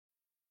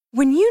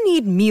When you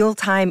need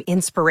mealtime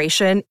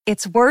inspiration,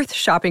 it's worth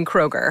shopping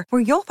Kroger,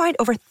 where you'll find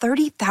over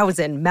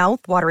 30,000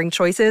 mouth-watering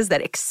choices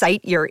that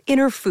excite your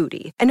inner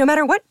foodie. And no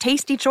matter what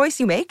tasty choice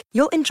you make,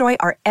 you'll enjoy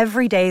our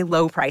everyday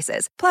low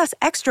prices, plus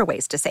extra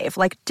ways to save,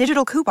 like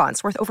digital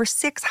coupons worth over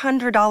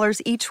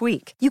 $600 each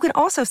week. You can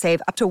also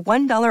save up to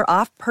 $1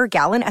 off per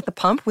gallon at the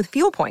pump with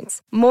fuel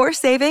points. More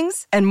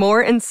savings and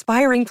more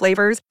inspiring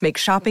flavors make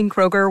shopping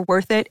Kroger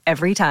worth it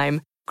every time.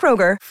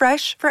 Kroger,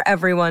 fresh for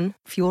everyone.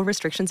 Fuel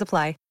restrictions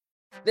apply.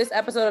 This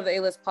episode of the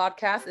A-List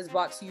podcast is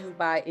brought to you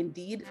by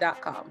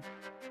Indeed.com.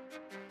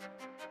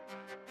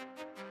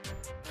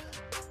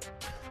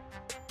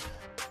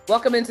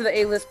 Welcome into the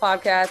A-List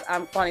podcast.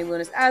 I'm Kwani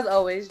Lunis, as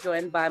always,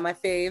 joined by my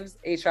faves,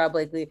 H.R.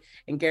 Blakely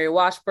and Gary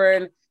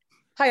Washburn.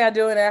 How y'all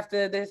doing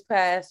after this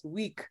past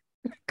week?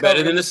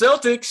 Better than the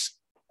Celtics.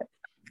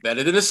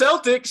 Better than the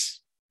Celtics.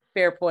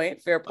 Fair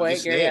point.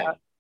 Gary, how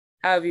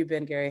have you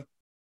been, Gary?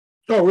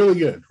 Oh, really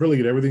good. Really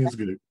good. Everything is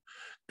good.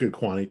 Good,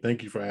 Kwani.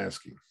 Thank you for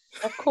asking.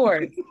 Of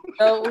course.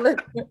 So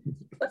let's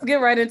get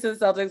right into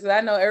the Celtics.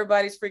 I know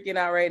everybody's freaking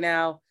out right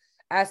now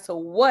as to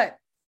what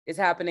is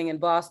happening in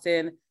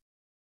Boston.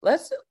 I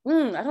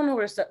don't know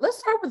where to start. Let's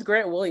start with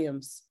Grant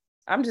Williams.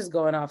 I'm just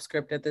going off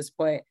script at this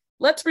point.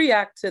 Let's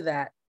react to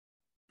that.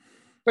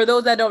 For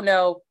those that don't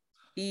know,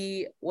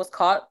 he was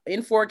caught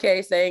in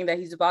 4K saying that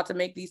he's about to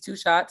make these two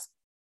shots.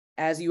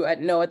 As you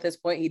know, at this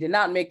point, he did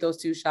not make those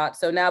two shots.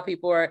 So now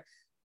people are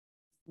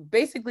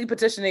basically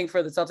petitioning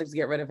for the Celtics to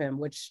get rid of him,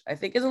 which I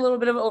think is a little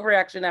bit of an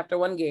overreaction after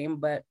one game.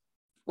 But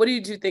what do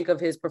you think of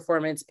his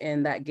performance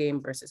in that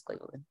game versus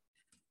Cleveland?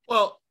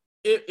 Well,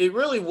 it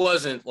really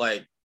wasn't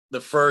like the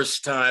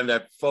first time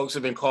that folks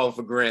have been calling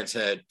for Grant's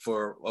head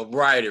for a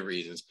variety of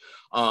reasons.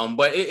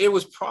 But it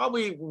was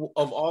probably,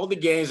 of all the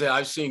games that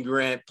I've seen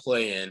Grant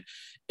play in,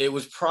 it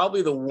was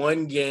probably the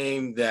one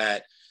game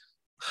that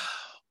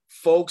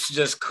folks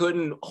just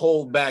couldn't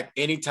hold back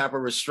any type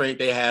of restraint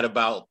they had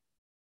about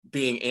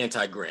being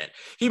anti-Grant.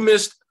 He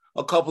missed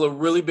a couple of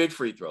really big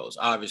free throws,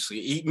 obviously.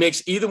 He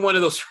makes either one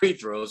of those free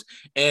throws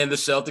and the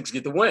Celtics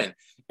get the win.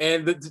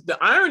 And the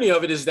irony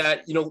of it is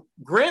that,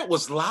 Grant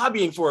was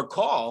lobbying for a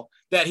call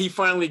that he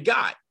finally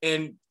got.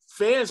 And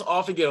fans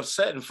often get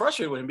upset and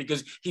frustrated with him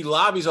because he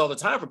lobbies all the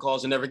time for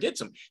calls and never gets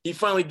them. He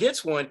finally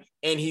gets one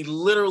and he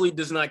literally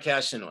does not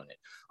cash in on it.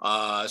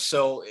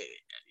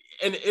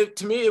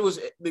 To me, it was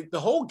the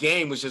whole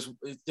game was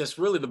just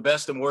really the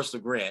best and worst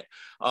of Grant.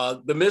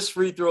 The missed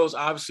free throws,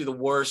 obviously the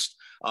worst,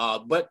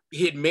 but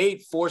he had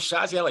made 4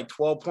 shots. He had like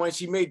 12 points.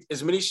 He made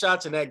as many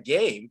shots in that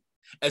game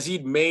as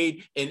he'd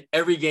made in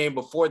every game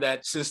before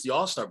that since the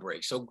All-Star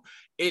break. So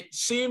it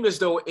seemed as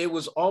though it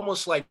was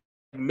almost like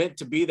meant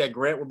to be that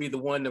Grant would be the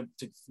one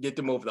to get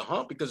them over the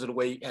hump because of the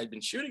way he had been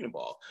shooting the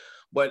ball.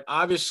 But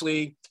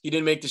obviously he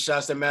didn't make the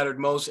shots that mattered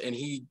most, and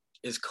he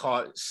is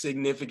caught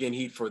significant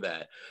heat for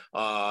that.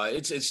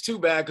 It's too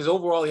bad because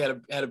overall he had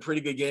a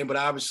pretty good game, but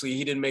obviously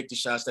he didn't make the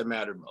shots that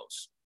mattered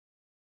most.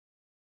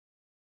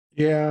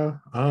 Yeah.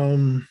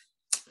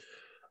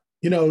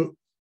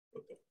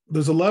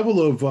 There's a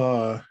level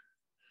of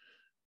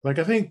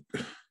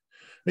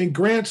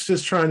Grant's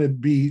just trying to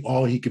be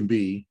all he can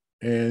be.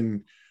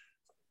 And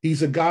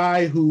he's a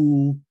guy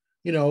who,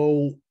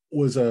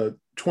 was a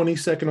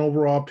 22nd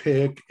overall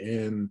pick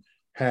and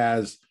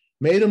has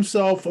turned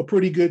himself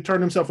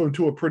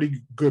into a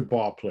pretty good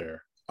ball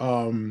player.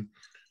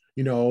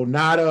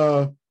 Not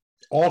a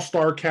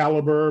all-star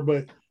caliber,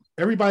 but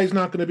everybody's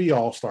not going to be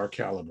all-star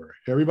caliber.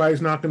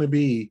 Everybody's not going to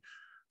be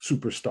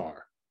superstar,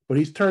 but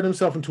he's turned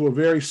himself into a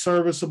very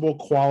serviceable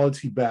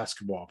quality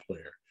basketball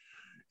player.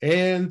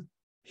 And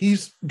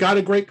he's got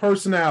a great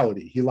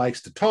personality. He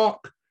likes to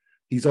talk.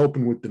 He's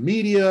open with the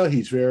media.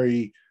 He's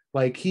very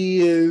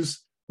he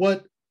is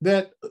what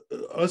that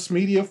us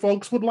media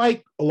folks would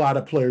like a lot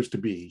of players to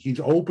be. He's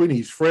open,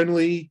 he's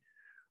friendly,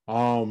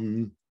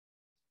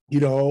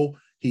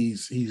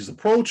 he's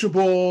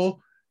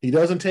approachable. He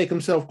doesn't take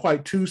himself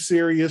quite too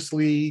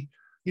seriously.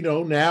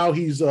 Now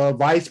he's a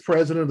vice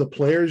president of the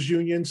Players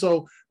Union.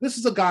 So this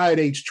is a guy at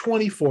age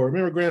 24.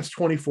 Remember, Grant's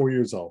 24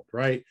 years old,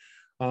 right?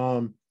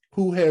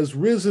 Who has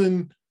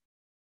risen,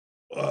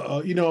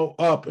 up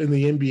in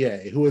the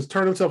NBA, who has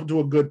turned himself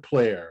into a good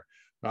player.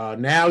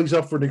 Now he's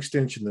up for an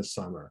extension this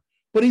summer.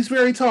 But he's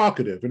very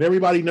talkative, and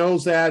everybody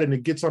knows that, and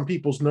it gets on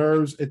people's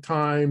nerves at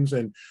times.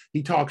 And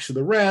he talks to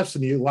the refs,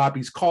 and he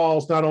lobbies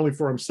calls not only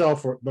for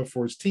himself but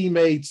for his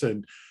teammates.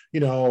 And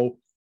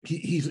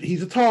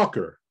he's a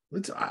talker.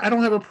 I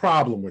don't have a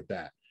problem with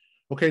that.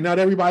 Okay, not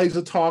everybody's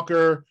a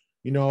talker.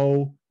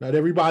 Not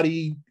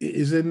everybody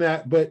is in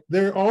that, but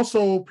there are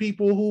also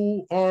people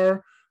who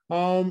are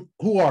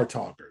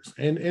talkers,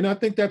 and I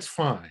think that's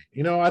fine.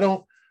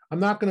 I'm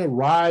not going to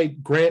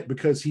ride Grant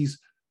because he's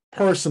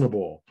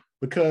personable.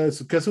 Because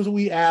that's what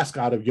we ask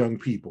out of young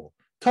people.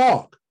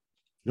 Talk.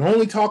 Don't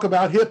only talk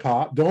about hip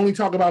hop. Don't only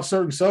talk about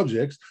certain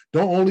subjects.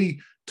 Don't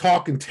only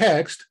talk and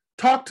text.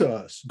 Talk to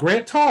us.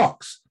 Grant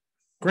talks.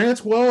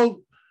 Grant's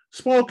well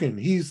spoken.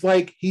 He's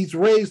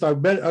raised.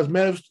 I've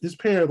met his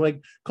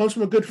parents. Comes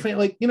from a good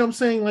family.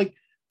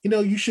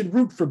 You should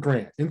root for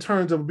Grant in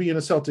terms of being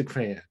a Celtic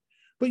fan.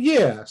 But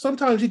yeah,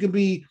 sometimes he can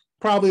be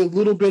probably a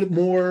little bit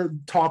more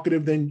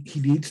talkative than he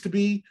needs to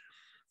be.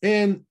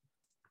 And,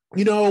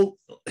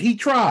 he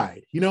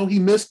tried. He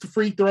missed the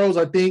free throws.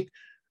 I think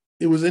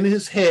it was in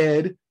his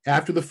head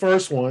after the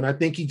first one. I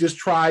think he just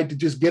tried to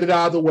just get it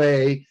out of the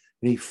way,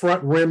 and he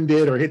front rimmed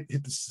it or hit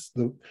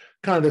the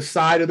kind of the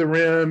side of the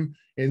rim.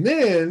 And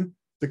then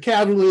the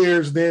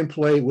Cavaliers then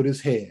played with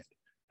his head.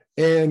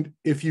 And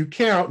if you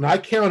count, and I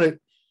counted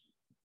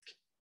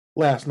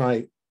last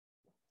night,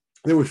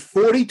 there was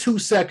 42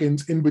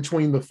 seconds in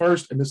between the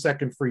first and the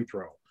second free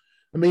throw.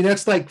 I mean,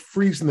 that's like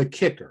freezing the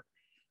kicker.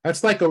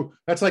 That's like the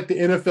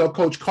NFL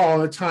coach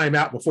calling a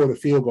timeout before the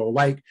field goal.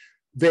 Like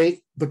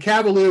the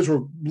Cavaliers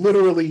were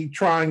literally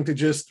trying to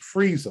just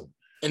freeze them.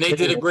 And they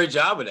did a great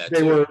job of that.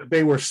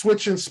 They were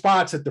switching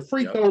spots at the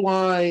free throw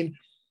line.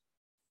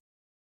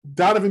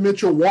 Donovan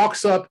Mitchell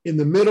walks up in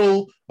the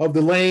middle of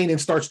the lane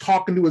and starts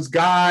talking to his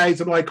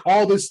guys, and like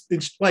all this,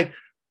 it's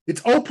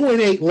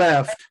 0.8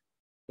 left.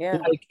 Yeah.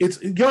 Like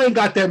you ain't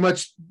got that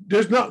much.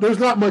 There's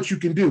not much you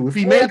can do. If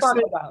he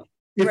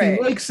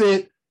makes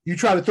it, you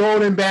try to throw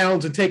it in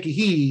bounds and take a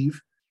heave.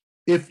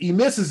 If he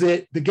misses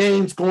it, the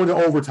game's going to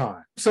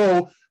overtime.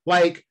 So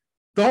like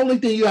the only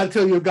thing you got to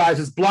tell your guys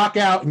is block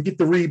out and get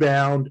the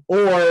rebound,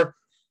 or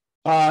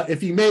if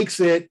he makes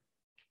it,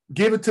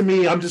 give it to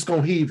me. I'm just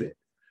going to heave it.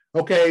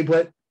 Okay.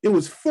 But it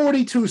was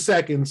 42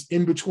 seconds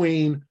in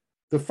between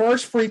the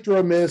first free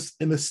throw miss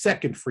and the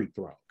second free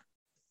throw.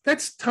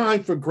 That's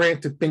time for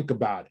Grant to think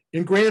about it.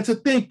 And Grant's a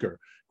thinker.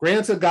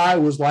 Grant's a guy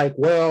who was like,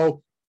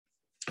 well,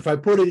 if I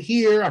put it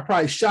here, I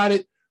probably shot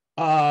it.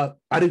 I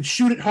didn't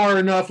shoot it hard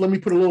enough. Let me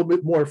put a little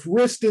bit more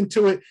wrist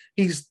into it.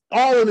 He's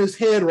all in his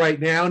head right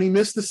now, and he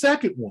missed the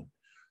second one.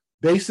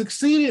 They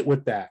succeeded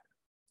with that.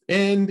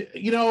 And,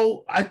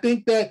 I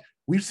think that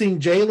we've seen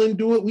Jalen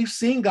do it. We've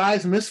seen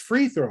guys miss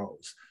free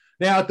throws.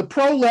 Now, at the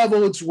pro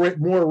level, it's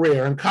more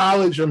rare. In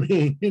college, I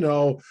mean,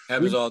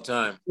 happens all the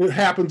time. It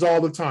happens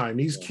all the time.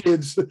 These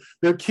kids,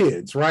 they're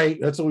kids,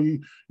 right? That's what do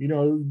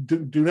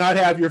not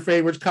have your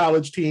favorite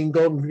college team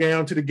go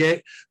down to the game,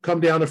 come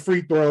down to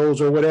free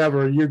throws or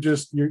whatever.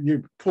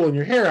 You're pulling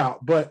your hair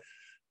out. But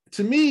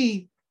to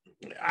me,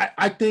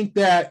 I think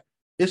that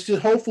it's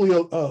just hopefully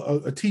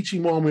a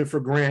teaching moment for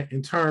Grant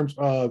in terms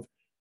of,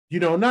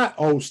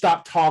 not,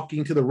 stop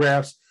talking to the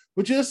refs,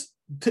 but just,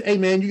 hey,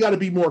 man, you got to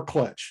be more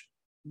clutch.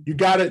 You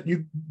gotta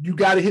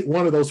hit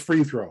one of those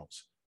free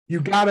throws. You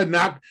gotta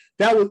knock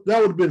that would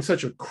have been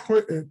such a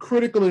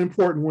critical and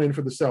important win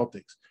for the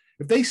Celtics.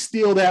 If they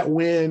steal that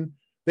win,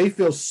 they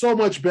feel so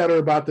much better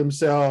about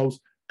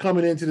themselves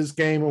coming into this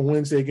game on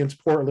Wednesday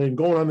against Portland,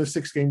 going on the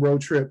 6-game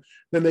road trip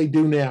than they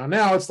do now.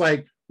 Now it's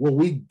like, well,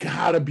 we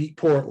gotta beat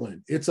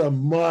Portland. It's a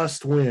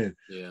must win.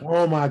 Yeah.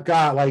 Oh my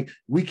God! Like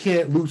we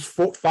can't lose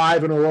 4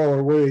 in a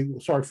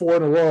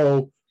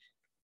row.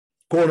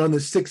 Going on the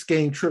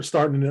 6-game trip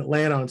starting in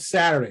Atlanta on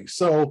Saturday.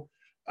 So,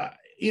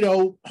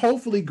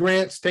 hopefully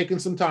Grant's taking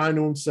some time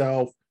to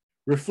himself,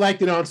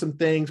 reflecting on some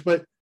things.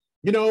 But,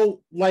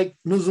 like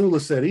Missoula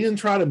said, he didn't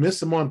try to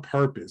miss them on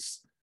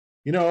purpose.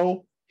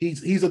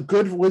 He's a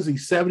good,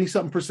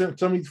 70-something percent,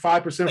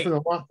 75% for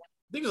the month.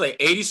 I think it was like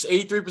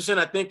 83%,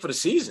 I think, for the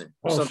season.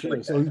 Oh,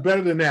 shit. So he's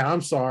better than that.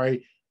 I'm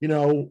sorry. He's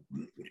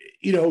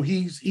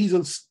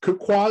a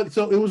quality.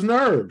 So it was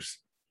nerves.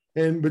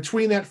 And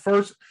between that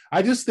first,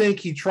 I just think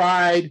he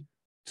tried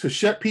to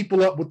shut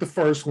people up with the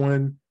first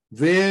one.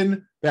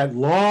 Then that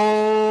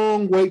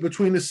long wait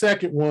between the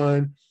second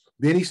one.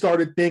 Then he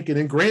started thinking.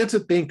 And Grant's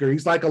a thinker.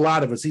 He's like a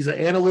lot of us. He's an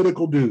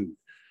analytical dude.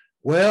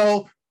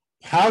 Well,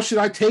 how should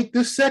I take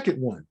this second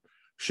one?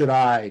 Should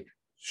I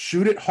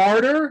shoot it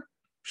harder?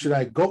 Should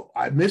I go?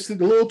 I missed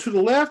it a little to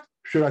the left.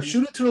 Should I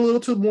shoot it a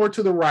little more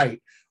to the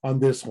right on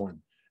this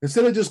one?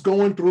 Instead of just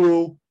going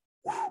through,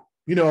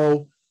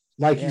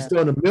 like he's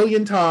done a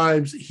million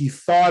times, he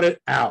thought it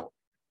out.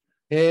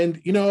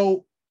 And,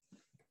 and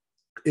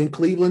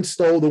Cleveland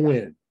stole the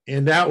win.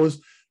 And that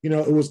was,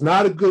 it was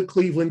not a good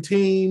Cleveland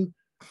team.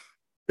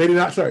 They're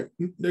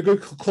a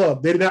good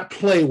club. They did not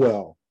play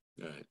well.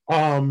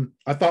 Right.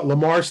 I thought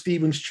Lamar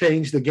Stevens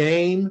changed the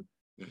game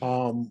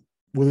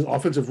with his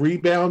offensive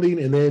rebounding.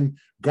 And then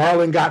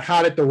Garland got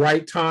hot at the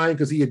right time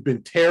because he had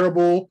been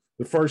terrible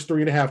the first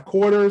 3.5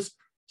 quarters.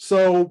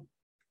 So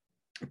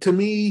to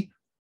me,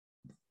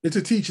 it's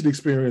a teaching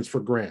experience for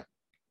Grant.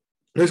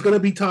 There's going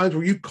to be times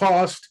where you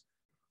cost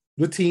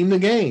the team the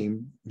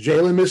game.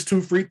 Jalen missed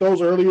 2 free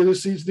throws earlier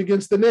this season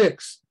against the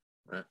Knicks.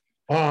 Right.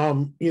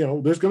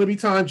 There's going to be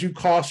times you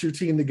cost your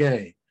team the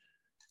game.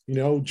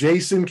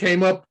 Jason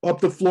came up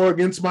the floor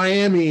against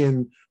Miami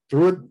and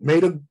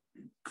made a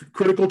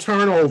critical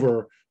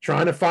turnover,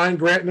 trying to find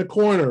Grant in the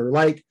corner.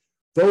 Like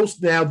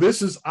those. Now,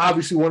 this is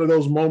obviously one of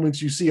those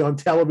moments you see on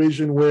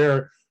television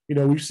where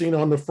we've seen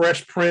on the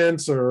Fresh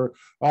Prince or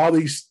all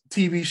these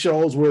TV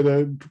shows where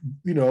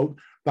the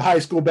high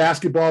school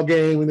basketball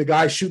game and the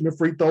guy shooting the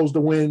free throws to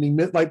win. He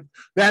meant like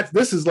that.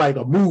 This is like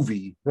a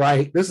movie,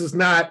 right? This is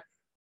not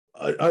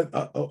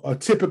a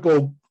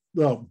typical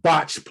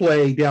botched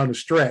play down the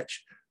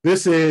stretch.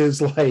 This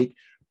is like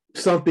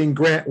something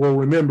Grant will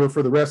remember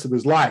for the rest of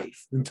his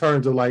life in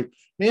terms of like,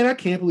 man, I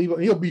can't believe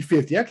he'll be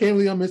 50. I can't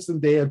believe I missed them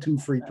damn 2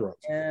 free throws.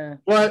 Yeah.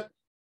 But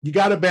you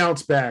got to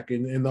bounce back.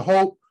 And the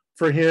hope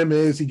for him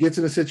is he gets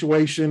in a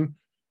situation,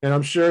 and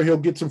I'm sure he'll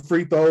get some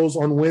free throws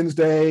on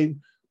Wednesday,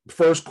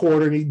 first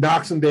quarter, and he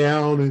knocks them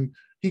down, and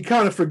he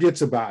kind of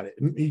forgets about it.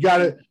 And you got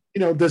to,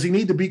 does he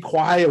need to be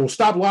quiet? Well,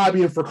 stop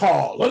lobbying for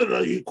calls.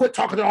 Quit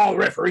talking to all the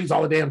referees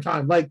all the damn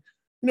time. Like,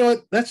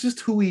 that's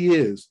just who he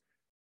is.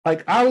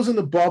 Like, I was in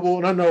the bubble,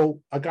 and I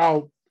know, like,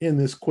 I'll end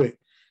this quickly.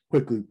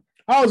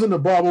 I was in the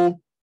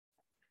bubble,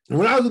 and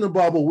when I was in the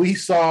bubble,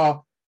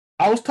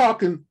 I was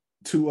talking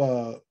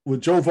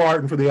with Joe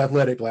Vartan for The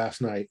Athletic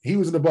last night. He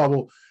was in the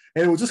bubble,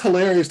 and it was just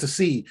hilarious to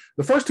see.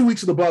 The first 2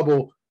 weeks of the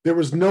bubble, there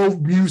was no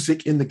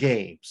music in the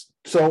games.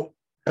 So,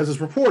 as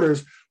his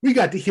reporters, we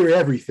got to hear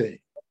everything.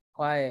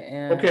 Quiet,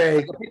 yeah.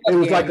 Okay,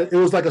 it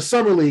was like a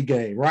summer league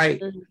game,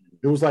 right? Mm-hmm.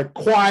 It was like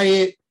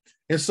quiet,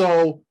 and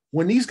so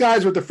when these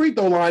guys are at the free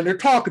throw line, they're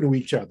talking to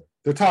each other.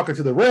 They're talking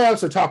to the refs.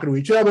 They're talking to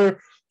each other.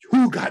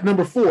 Who got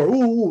number 4?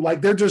 Ooh,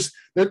 like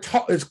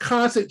it's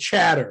constant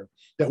chatter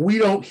that we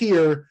don't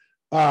hear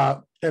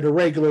at a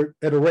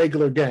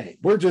regular game.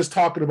 We're just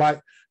talking about.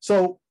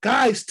 So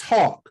guys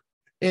talk,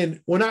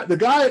 and the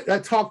guy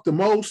that talked the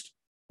most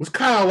was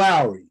Kyle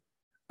Lowry.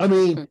 I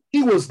mean,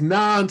 he was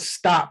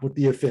nonstop with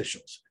the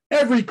officials.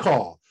 Every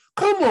call.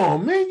 Come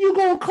on, man, you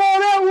gonna call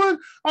that one?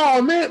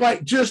 Oh man,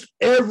 like just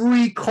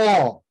every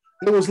call.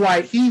 It was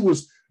like you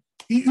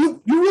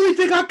really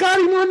think I got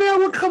him on that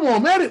one? Come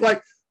on, man. It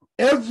like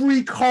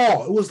every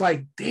call. It was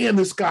like, damn,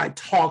 this guy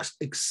talks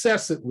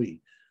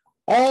excessively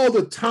all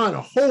the time.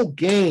 The whole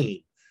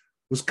game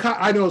was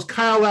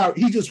Kyle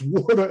Lowry. He just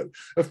wore the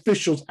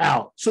officials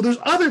out. So there's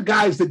other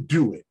guys that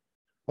do it.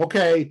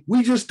 Okay.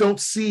 We just don't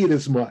see it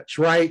as much,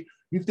 right?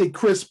 You think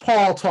Chris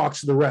Paul talks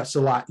to the refs a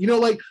lot.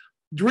 Like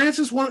Durant's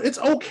just one. It's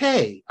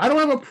okay. I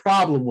don't have a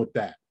problem with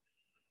that.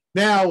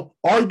 Now,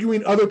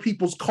 arguing other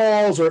people's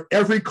calls or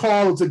every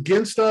call is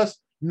against us,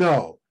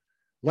 no.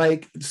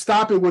 Like,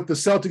 stop it with the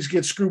Celtics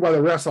get screwed by the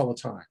refs all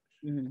the time.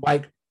 Mm-hmm.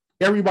 Like,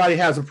 everybody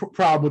has a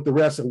problem with the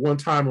refs at one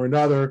time or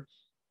another.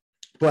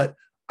 But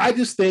I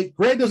just think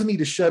Grant doesn't need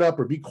to shut up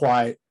or be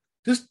quiet.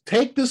 Just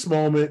take this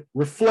moment,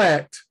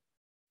 reflect,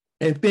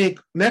 and think,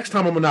 next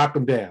time I'm going to knock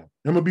them down.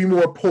 I'm going to be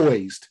more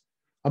poised.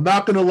 I'm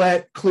not going to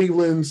let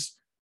Cleveland's,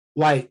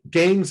 like,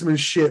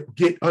 gamesmanship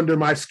get under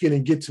my skin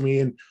and get to me.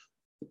 And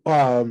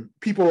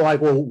people are like,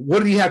 well, what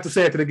did he have to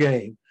say after the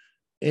game?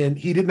 And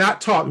he did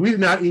not talk. We did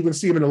not even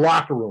see him in the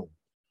locker room.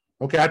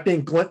 Okay, I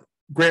think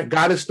Grant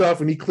got his stuff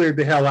and he cleared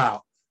the hell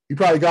out. He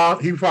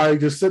probably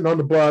just sitting on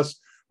the bus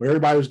where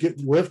everybody was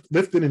getting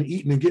lifted and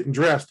eating and getting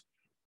dressed.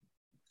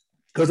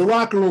 Because the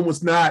locker room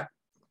was not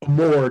a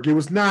morgue. It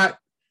was not,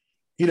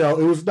 it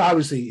was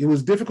obviously, it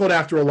was difficult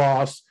after a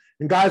loss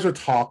and guys were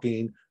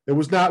talking. It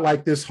was not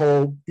like this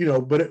whole,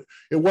 but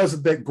it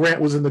wasn't that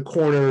Grant was in the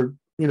corner,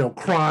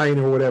 crying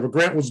or whatever.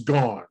 Grant was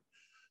gone.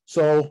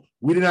 So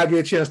we did not get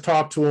a chance to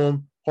talk to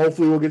him.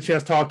 Hopefully we'll get a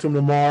chance to talk to him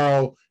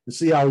tomorrow and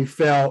see how he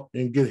felt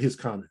and get his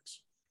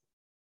comments.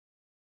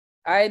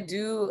 I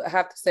do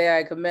have to say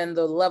I commend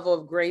the level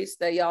of grace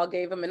that y'all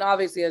gave him. And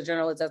obviously as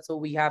journalists, that's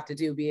what we have to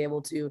do, be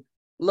able to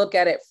look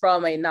at it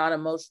from a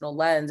non-emotional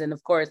lens. And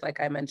of course, like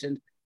I mentioned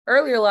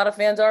earlier, a lot of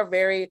fans are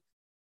very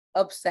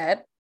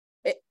upset.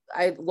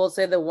 I will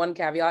say the one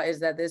caveat is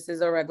that this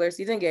is a regular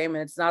season game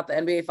and it's not the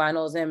NBA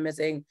Finals, him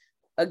missing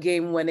a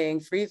game-winning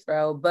free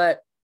throw.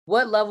 But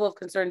what level of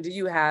concern do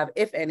you have,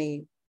 if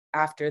any,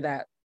 after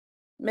that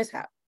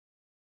mishap?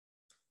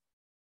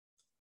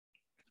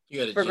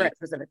 For Grant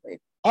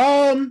specifically.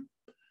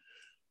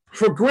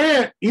 For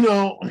Grant, you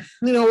know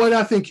what?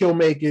 I think he'll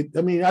make it.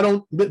 I mean,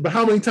 but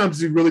how many times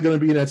is he really going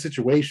to be in that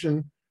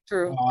situation?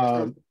 True.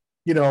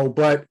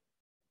 But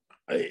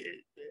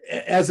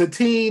as a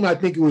team, I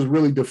think it was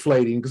really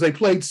deflating because they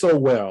played so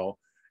well.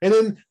 And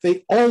then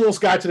they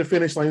almost got to the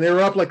finish line. They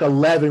were up like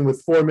 11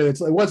 with 4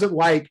 minutes. It wasn't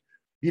like,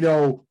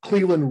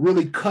 Cleveland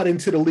really cut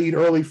into the lead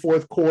early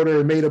fourth quarter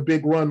and made a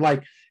big run.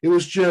 Like, it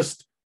was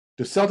just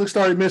the Celtics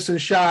started missing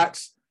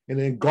shots, and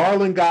then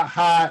Garland got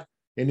hot,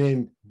 and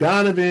then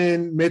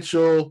Donovan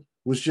Mitchell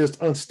was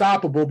just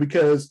unstoppable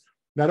because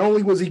not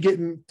only was he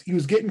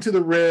was getting to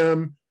the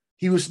rim,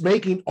 he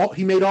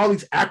made all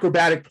these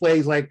acrobatic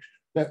plays like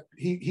that.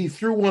 He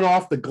threw one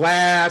off the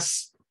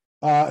glass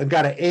and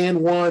got an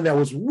and one that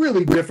was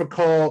really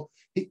difficult.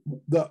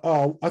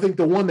 I think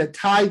the one that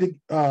tied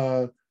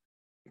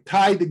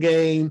the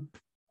game.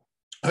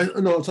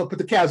 So put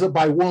the Cavs up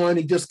by one.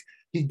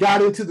 He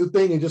got into the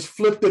thing and just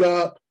flipped it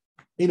up,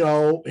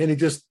 and it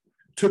just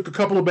took a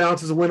couple of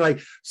bounces and went. Like,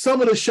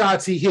 some of the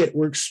shots he hit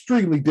were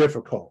extremely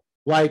difficult.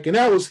 Like, and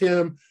that was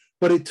him.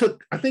 But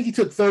I think he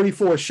took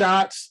 34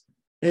 shots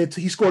and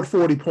he scored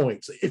 40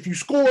 points. If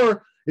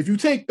you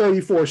take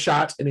 34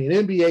 shots in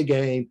an NBA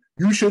game,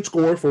 you should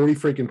score 40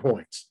 freaking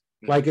points.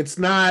 Like, it's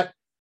not,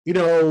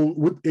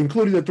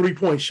 including the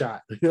 3-point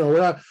shot.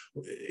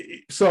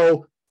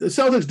 So the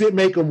Celtics did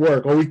make them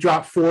work. Or we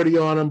dropped 40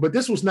 on them, but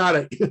this was not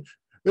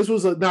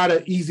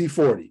an easy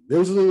 40.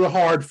 This was a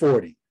hard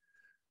 40.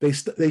 They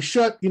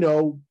shut,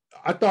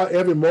 I thought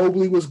Evan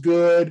Mobley was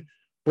good,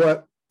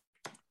 but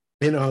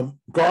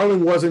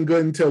Garland wasn't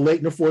good until late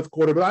in the fourth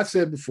quarter. But I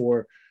said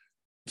before,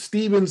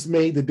 Stevens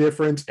made the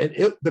difference,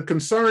 and the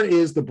concern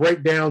is the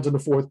breakdowns in the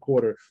fourth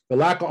quarter, the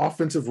lack of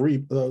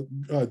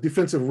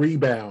defensive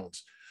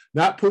rebounds,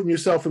 not putting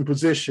yourself in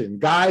position,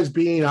 guys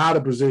being out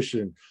of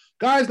position,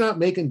 guys not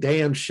making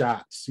damn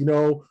shots.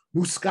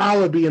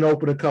 Muscala being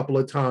open a couple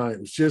of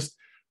times, just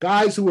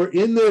guys who are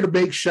in there to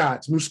make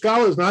shots.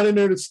 Muscala is not in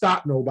there to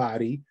stop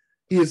nobody.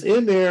 He is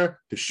in there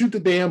to shoot the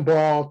damn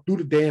ball through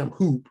the damn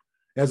hoop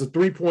as a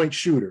three-point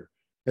shooter,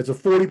 as a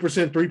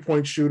 40%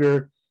 three-point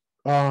shooter.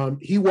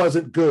 He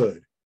wasn't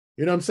good.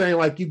 You know what I'm saying?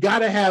 Like, you got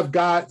to have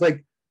guys,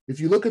 like, if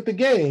you look at the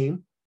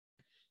game,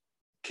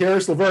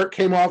 Karis LeVert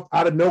came off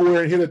out of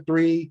nowhere and hit a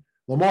three.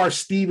 Lamar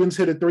Stevens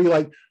hit a three.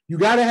 Like, you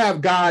got to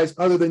have guys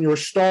other than your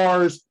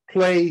stars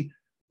play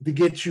to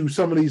get you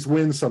some of these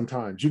wins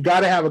sometimes. You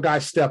got to have a guy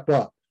step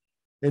up.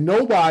 And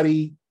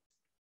nobody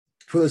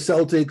for the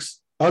Celtics,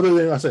 other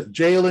than, I said,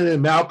 Jalen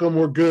and Malcolm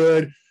were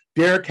good.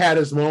 Derek had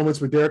his moments,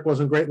 but Derek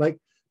wasn't great. Like,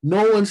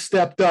 no one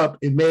stepped up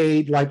and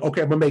made, like,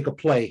 okay, I'm going to make a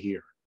play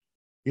here.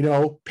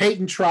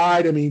 Peyton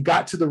tried.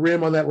 Got to the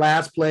rim on that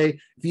last play.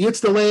 If he hits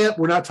the layup,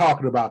 we're not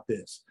talking about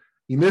this.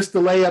 He missed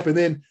the layup, and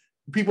then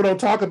people don't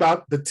talk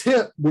about the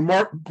tip. When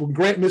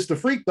Grant missed the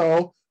free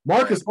throw,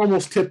 Marcus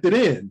almost tipped it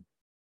in.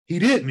 He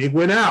didn't. It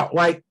went out.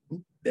 Like,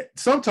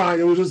 sometimes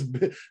it was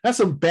just, that's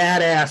some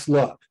badass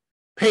luck.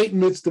 Peyton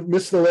missed the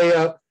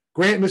layup.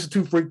 Grant missed the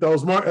two free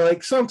throws.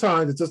 Like,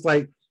 sometimes it's just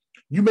like,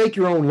 you make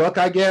your own luck,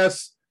 I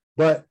guess.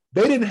 But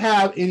they didn't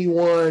have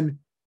anyone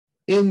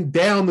in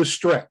down the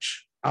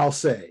stretch, I'll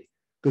say,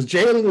 because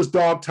Jalen was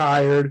dog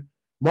tired.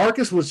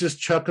 Marcus was just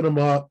chucking them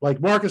up. Like,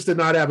 Marcus did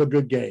not have a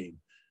good game.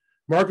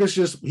 Marcus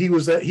he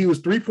was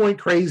 3-point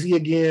crazy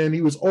again.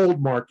 He was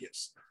old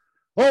Marcus.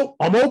 Oh,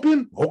 I'm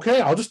open.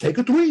 Okay, I'll just take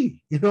a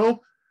three.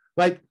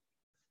 Like,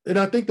 and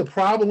I think the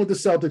problem with the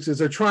Celtics is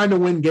they're trying to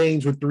win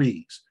games with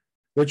threes.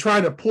 They're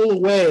trying to pull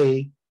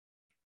away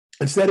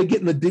instead of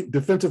getting the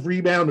defensive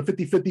rebound, the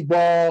 50-50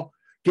 ball,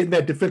 getting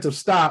that defensive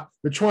stop.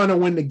 They're trying to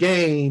win the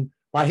game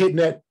by hitting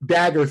that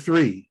dagger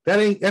three.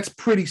 That's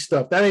pretty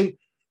stuff. That ain't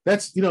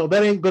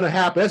going to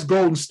happen. That's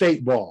Golden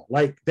State ball.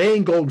 Like, they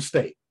ain't Golden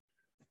State.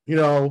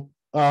 You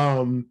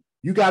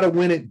got to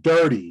win it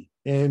dirty,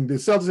 and the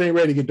Celtics ain't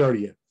ready to get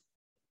dirty yet.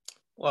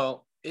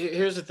 Well,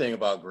 here's the thing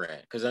about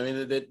Grant, because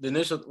the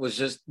initial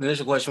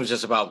question was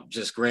just about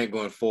just Grant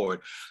going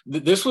forward.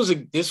 This was a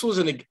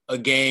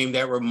game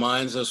that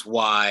reminds us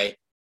why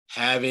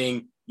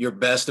having your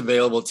best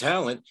available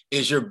talent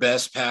is your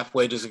best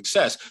pathway to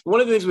success. One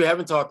of the things we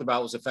haven't talked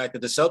about was the fact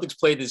that the Celtics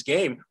played this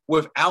game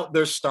without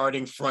their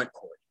starting front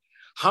court.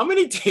 How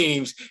many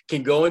teams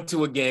can go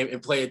into a game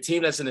and play a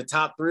team that's in the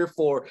top 3 or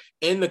 4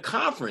 in the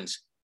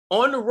conference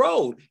on the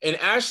road and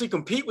actually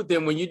compete with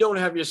them when you don't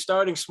have your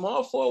starting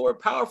small forward,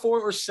 power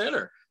forward, or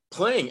center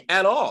playing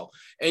at all?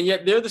 And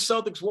yet there the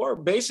Celtics were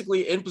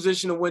basically in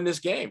position to win this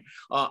game.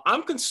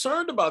 I'm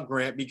concerned about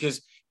Grant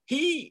because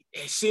he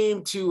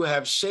seemed to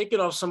have shaken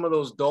off some of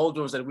those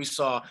doldrums that we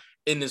saw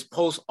in this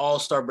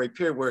post-All-Star break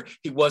period where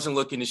he wasn't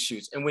looking to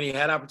shoot. And when he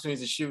had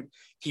opportunities to shoot,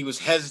 he was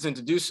hesitant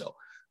to do so.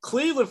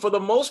 Cleveland, for the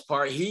most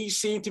part, he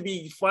seemed to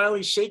be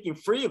finally shaking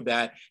free of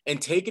that and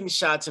taking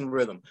shots in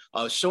rhythm,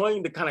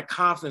 showing the kind of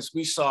confidence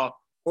we saw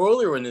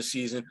earlier in the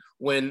season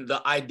when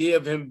the idea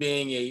of him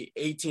being a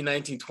 $18,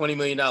 $19, $20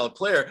 million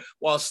player,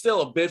 while still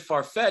a bit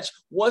far-fetched,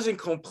 wasn't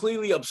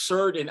completely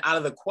absurd and out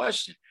of the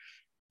question.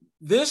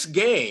 This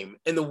game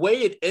and the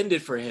way it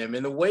ended for him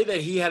and the way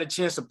that he had a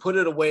chance to put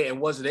it away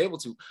and wasn't able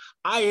to,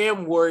 I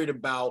am worried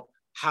about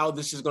how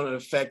this is going to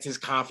affect his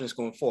confidence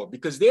going forward,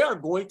 because they are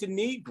going to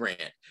need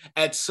Grant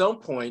at some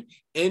point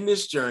in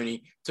this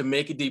journey to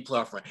make a deep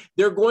playoff run.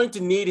 They're going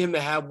to need him to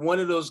have one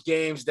of those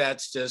games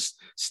that's just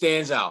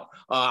stands out.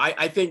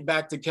 I think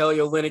back to Kelly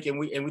Olynyk,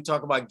 and we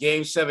talk about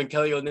Game 7,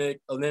 Kelly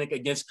Olynyk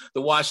against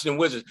the Washington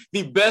Wizards.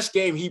 The best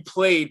game he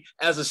played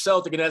as a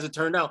Celtic, and as it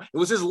turned out, it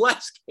was his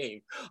last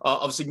game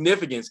of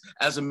significance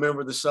as a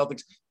member of the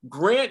Celtics.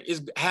 Grant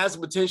has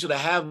the potential to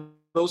have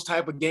those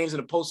type of games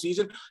in the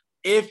postseason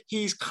if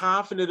he's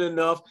confident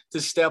enough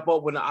to step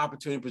up when the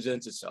opportunity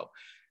presents itself.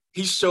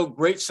 He showed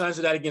great signs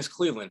of that against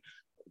Cleveland.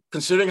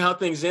 Considering how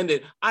things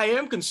ended, I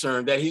am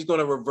concerned that he's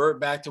going to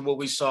revert back to what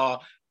we saw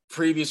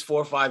previous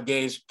 4 or 5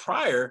 games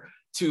prior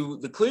to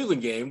the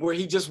Cleveland game, where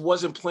he just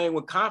wasn't playing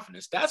with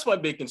confidence. That's my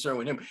big concern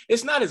with him.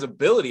 It's not his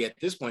ability at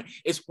this point.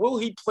 It's will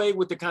he play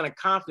with the kind of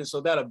confidence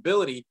so that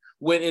ability,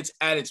 when it's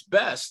at its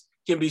best,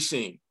 can be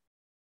seen.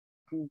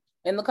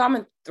 And the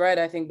common thread,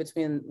 I think,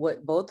 between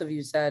what both of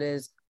you said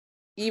is,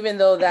 even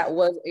though that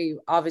was a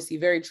obviously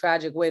very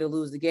tragic way to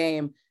lose the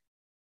game,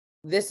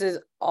 this is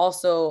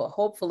also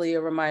hopefully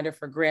a reminder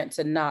for Grant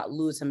to not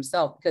lose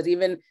himself, because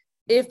even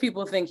if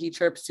people think he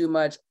chirps too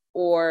much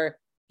or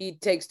he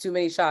takes too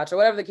many shots or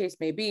whatever the case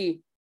may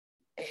be,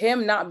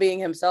 him not being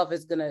himself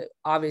is going to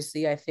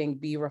obviously, I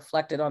think, be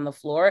reflected on the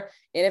floor.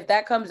 And if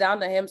that comes down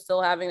to him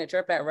still having to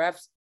chirp at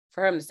refs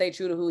for him to stay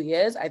true to who he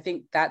is, I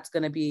think that's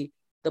going to be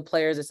the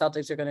players the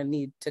Celtics are going to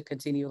need to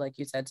continue, like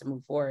you said, to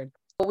move forward.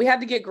 But we had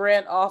to get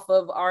Grant off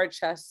of our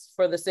chests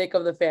for the sake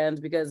of the fans,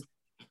 because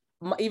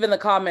even the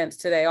comments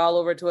today all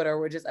over Twitter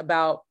were just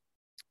about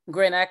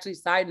Grant. Actually,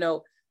 side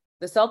note,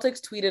 the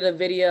Celtics tweeted a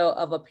video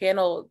of a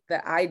panel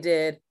that I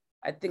did.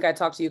 I think I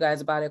talked to you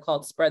guys about it,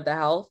 called Spread the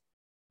Health.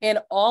 And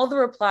all the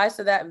replies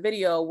to that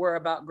video were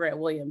about Grant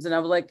Williams. And I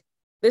was like,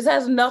 this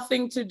has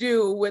nothing to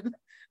do with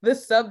the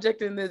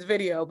subject in this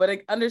video,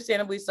 but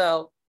understandably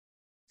so.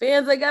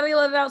 Fans, they got to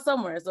let it out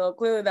somewhere. So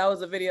clearly that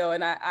was a video,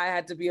 and I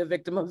had to be a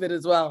victim of it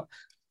as well.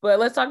 But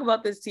let's talk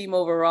about this team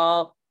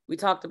overall. We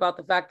talked about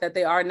the fact that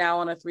they are now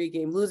on a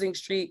 3-game losing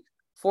streak.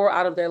 4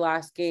 out of their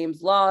last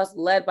games lost,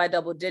 led by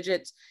double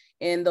digits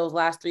in those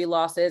last 3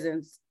 losses,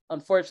 and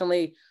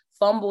unfortunately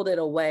fumbled it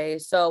away.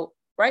 So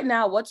right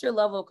now, what's your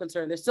level of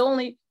concern? There's still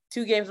only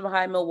 2 games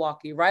behind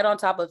Milwaukee, right on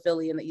top of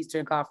Philly in the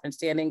Eastern Conference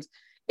standings.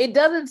 It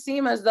doesn't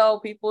seem as though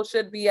people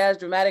should be as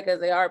dramatic as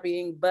they are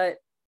being, but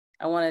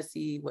I want to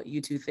see what you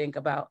two think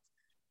about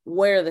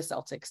where the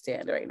Celtics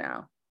stand right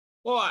now.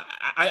 Well,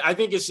 I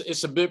think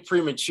it's a bit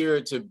premature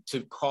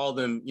to call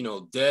them,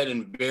 dead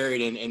and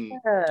buried and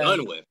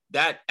done with.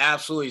 That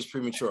absolutely is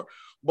premature.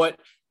 But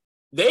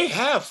they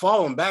have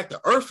fallen back to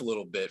earth a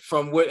little bit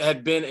from what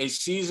had been a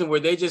season where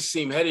they just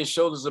seem head and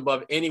shoulders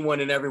above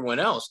anyone and everyone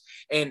else.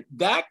 And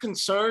that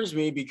concerns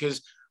me,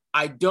 because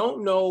I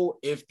don't know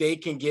if they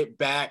can get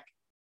back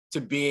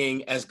to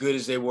being as good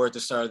as they were at the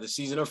start of the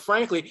season, or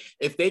frankly,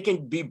 if they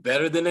can be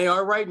better than they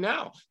are right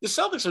now. The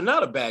Celtics are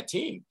not a bad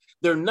team.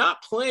 They're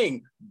not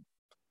playing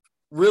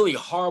really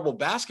horrible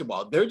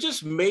basketball. They're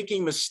just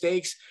making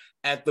mistakes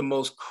at the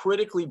most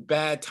critically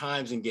bad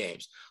times in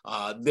games.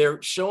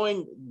 They're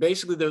showing,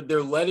 basically,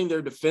 they're letting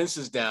their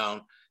defenses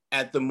down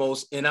at the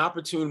most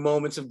inopportune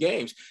moments of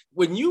games.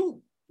 When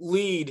you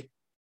lead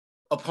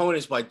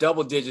opponents by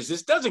double digits,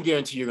 this doesn't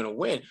guarantee you're going to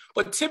win.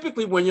 But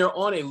typically when you're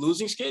on a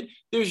losing skid,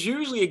 there's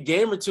usually a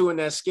game or two in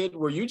that skid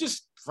where you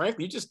just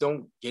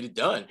don't get it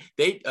done.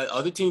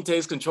 Other team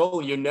takes control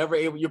and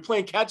you're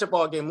playing catch up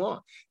all game long.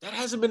 That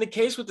hasn't been the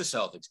case with the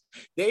Celtics.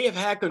 They have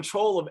had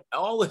control of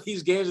all of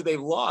these games that they've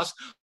lost,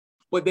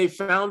 but they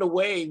found a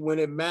way when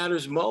it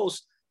matters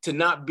most to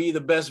not be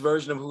the best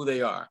version of who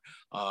they are.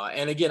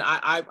 And again,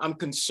 I'm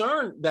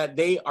concerned that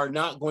they are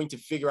not going to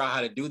figure out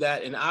how to do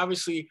that. And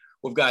obviously,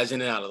 with guys in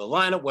and out of the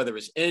lineup, whether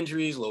it's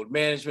injuries, load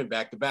management,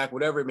 back-to-back,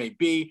 whatever it may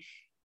be,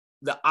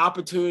 the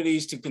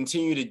opportunities to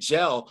continue to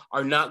gel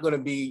are not going to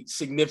be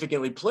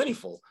significantly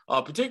plentiful,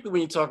 particularly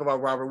when you talk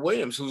about Robert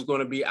Williams, who's going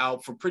to be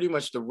out for pretty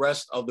much the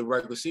rest of the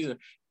regular season,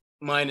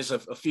 minus a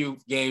few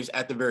games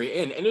at the very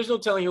end. And there's no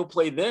telling he'll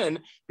play then,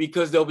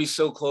 because they'll be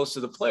so close to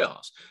the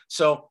playoffs.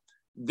 So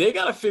they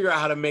got to figure out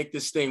how to make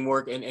this thing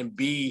work and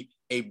be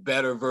a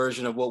better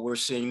version of what we're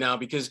seeing now,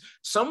 because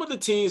some of the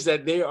teams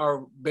that they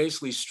are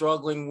basically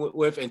struggling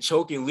with and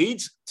choking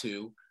leads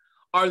to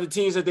are the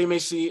teams that they may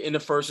see in the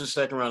first and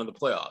second round of the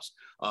playoffs.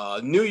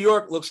 New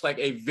York looks like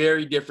a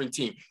very different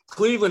team.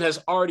 Cleveland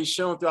has already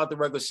shown throughout the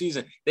regular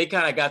season they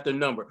kind of got their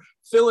number.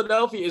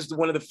 Philadelphia is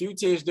one of the few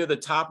teams near the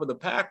top of the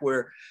pack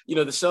where, the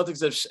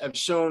Celtics have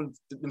shown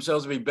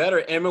themselves to be better.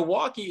 And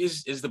Milwaukee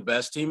is the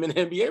best team in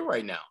the NBA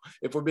right now,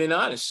 if we're being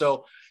honest.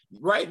 So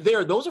right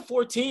there, those are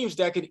 4 teams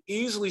that could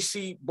easily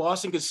see,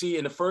 Boston could see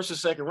in the first or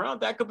second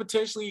round, that could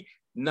potentially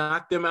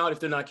knock them out if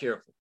they're not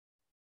careful.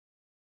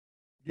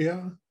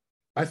 Yeah,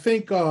 I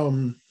think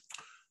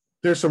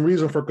there's some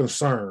reason for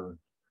concern.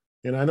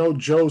 And I know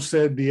Joe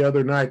said the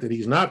other night that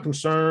he's not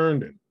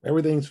concerned and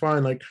everything's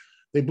fine. Like,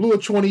 they blew a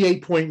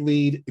 28-point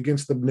lead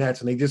against the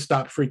Nets and they just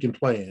stopped freaking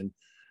playing. And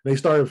they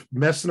started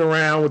messing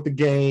around with the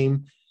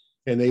game,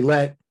 and they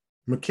let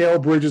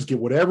Mikal Bridges get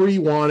whatever he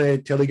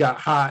wanted till he got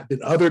hot. Then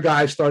other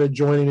guys started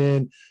joining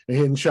in and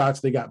hitting shots.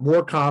 They got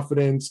more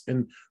confidence,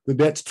 and the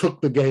Nets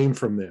took the game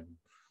from them.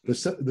 The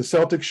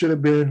Celtics should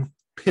have been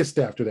pissed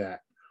after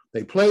that.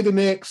 They play the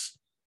Knicks.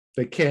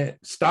 They can't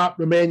stop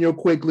Emmanuel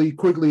Quickly.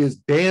 Quickly is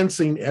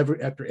dancing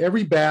after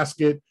every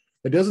basket.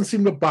 It doesn't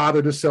seem to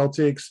bother the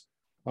Celtics.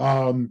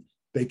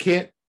 They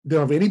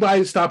don't have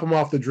anybody to stop him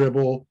off the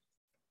dribble.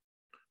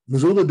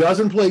 Mazzulla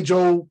doesn't play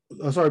Joel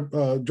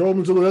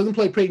Mazzulla doesn't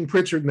play Peyton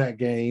Pritchard in that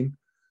game.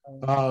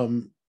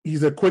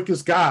 He's the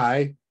quickest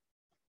guy,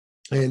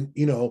 and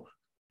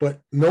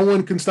but no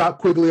one can stop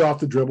Quigley off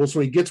the dribble, so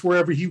he gets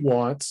wherever he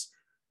wants,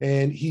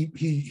 and he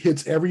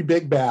hits every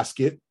big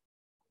basket.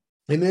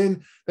 And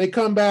then they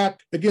come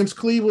back against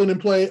Cleveland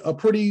and play a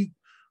pretty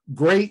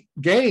great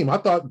game. I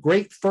thought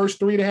great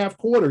first 3.5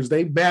 quarters.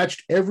 They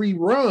matched every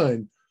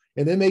run,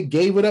 and then they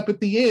gave it up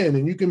at the end.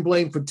 And you can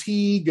blame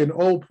fatigue and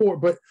old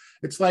port, but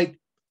it's like,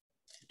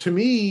 to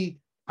me,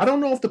 I don't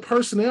know if the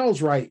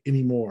personnel's right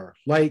anymore.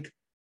 Like,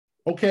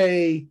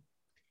 okay,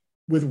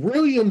 with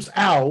Williams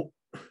out,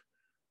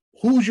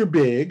 who's your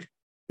big?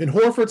 And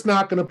Horford's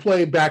not going to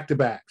play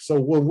back-to-back.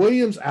 So when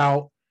Williams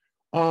out,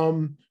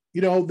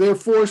 they're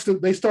forced to,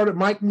 they started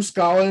Mike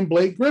Muscala and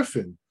Blake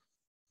Griffin.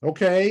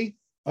 Okay.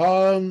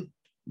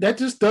 That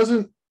just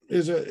doesn't,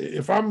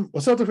 if I'm a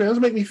Celtics fan, it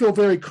doesn't make me feel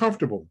very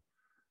comfortable.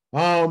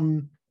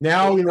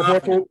 Now,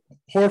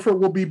 Horford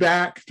will be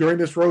back during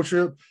this road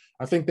trip.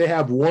 I think they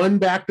have one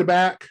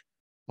back-to-back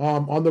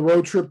on the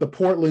road trip, the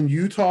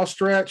Portland-Utah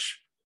stretch.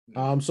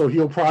 So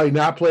he'll probably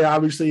not play,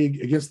 obviously,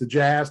 against the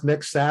Jazz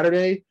next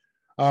Saturday.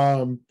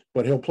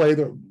 But he'll play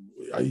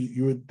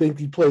you would think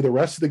he'd play the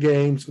rest of the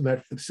games in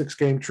that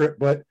 6-game trip.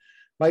 But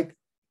like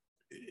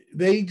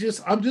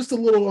I'm just a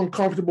little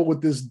uncomfortable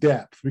with this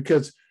depth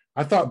because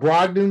I thought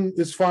Brogdon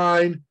is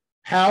fine.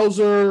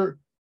 Hauser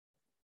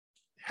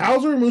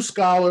and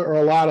Muscala are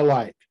a lot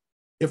alike.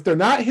 If they're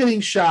not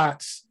hitting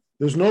shots,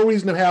 there's no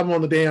reason to have them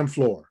on the damn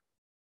floor.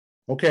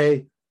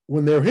 Okay?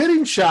 When they're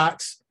hitting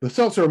shots, the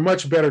Celtics are a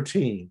much better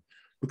team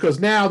because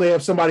now they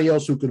have somebody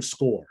else who can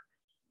score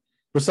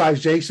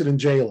besides Jason and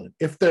Jalen.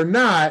 If they're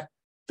not,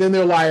 then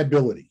they're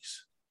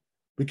liabilities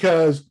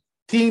because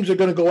teams are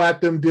going to go at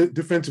them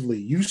defensively.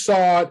 You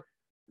saw it.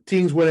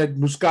 Teams went at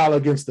Muscala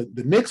against the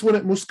Knicks went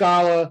at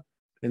Muscala,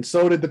 and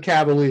so did the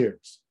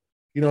Cavaliers.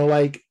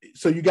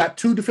 So you got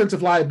two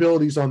defensive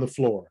liabilities on the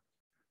floor.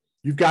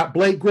 You've got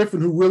Blake Griffin,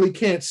 who really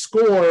can't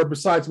score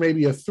besides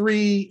maybe a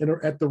three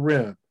at the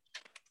rim.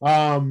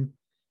 And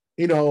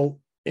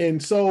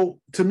so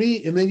to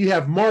me, and then you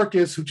have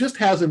Marcus, who just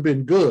hasn't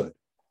been good.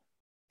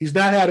 He's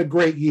not had a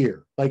great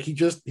year. Like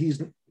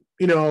he's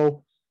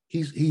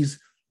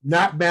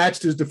not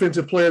matched his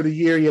defensive player of the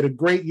year. He had a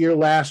great year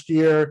last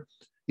year.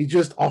 He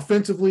just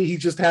offensively, he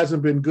just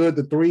hasn't been good.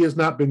 The three has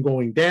not been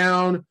going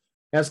down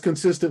as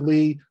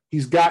consistently.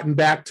 He's gotten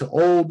back to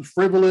old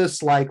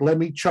frivolous, like, let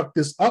me chuck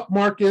this up,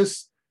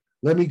 Marcus.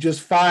 Let me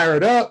just fire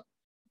it up.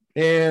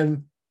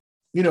 And,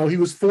 he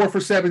was 4 for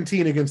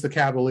 17 against the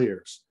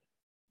Cavaliers.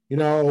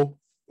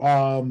 I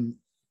think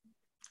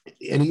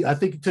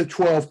he took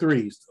 12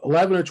 threes,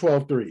 11 or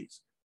 12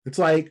 threes. It's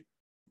like,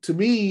 to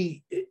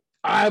me,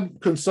 I'm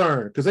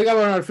concerned because they got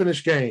to learn how to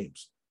finish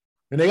games.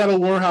 And they got to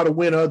learn how to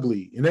win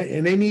ugly. And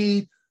they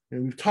need,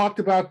 and we've talked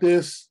about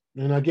this,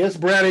 and I guess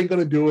Brad ain't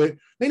going to do it.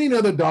 They need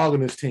another dog on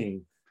this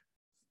team.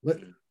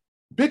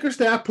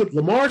 Bickerstaff put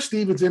Lamar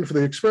Stevens in for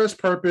the express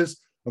purpose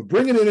of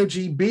bringing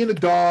energy, being a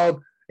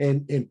dog,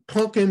 and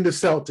punking the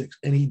Celtics.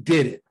 And he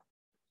did it.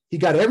 He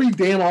got every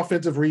damn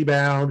offensive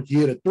rebound. He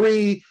hit a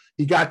three.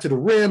 He got to the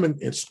rim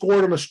and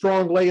scored on a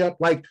strong layup.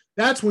 Like,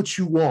 that's what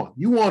you want.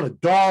 You want a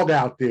dog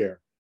out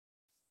there.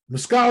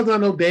 Muscala's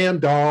not no damn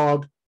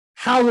dog.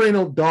 Howard ain't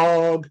no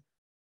dog.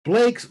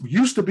 Blake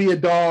used to be a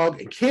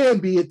dog and can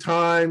be at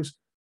times.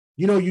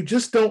 You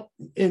just don't.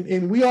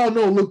 And we all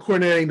know Luke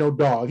Cornett ain't no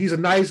dog. He's a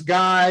nice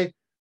guy.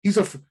 He's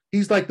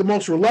like the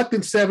most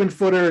reluctant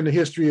 7-footer in the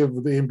history of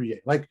the NBA.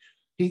 Like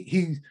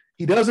he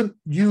doesn't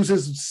use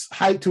his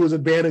height to his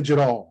advantage at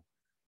all,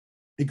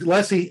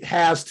 unless he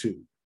has to.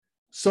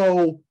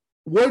 So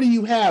what do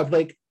you have?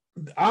 Like,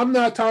 I'm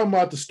not talking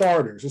about the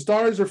starters. The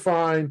starters are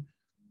fine.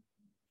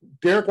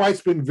 Derek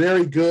White's been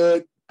very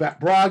good.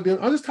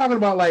 Brogdon. I'm just talking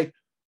about like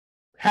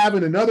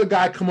having another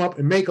guy come up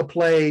and make a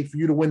play for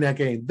you to win that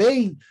game.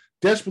 They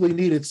desperately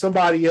needed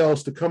somebody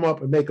else to come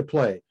up and make a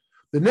play.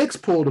 The Knicks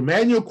pulled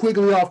Emmanuel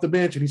Quigley off the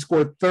bench and he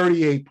scored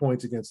 38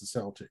 points against the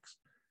Celtics.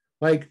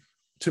 Like,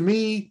 to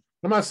me,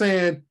 I'm not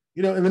saying,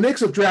 and the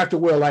Knicks have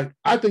drafted well. Like,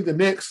 I think the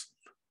Knicks,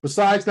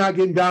 besides not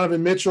getting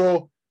Donovan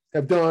Mitchell,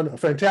 have done a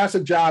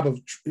fantastic job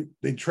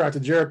they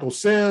drafted Jericho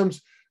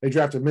Sims, they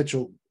drafted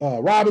Mitchell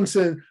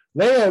Robinson.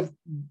 Their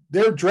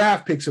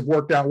draft picks have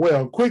worked out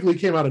well. Quigley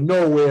came out of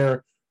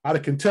nowhere, out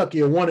of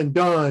Kentucky, a one and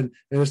done,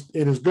 and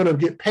is going to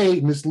get paid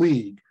in this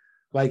league.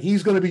 Like,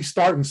 he's going to be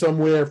starting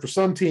somewhere for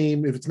some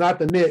team, if it's not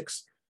the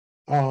Knicks,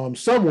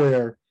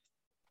 somewhere.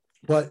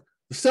 But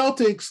the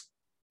Celtics,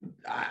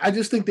 I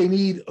just think they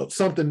need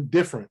something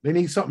different. They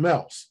need something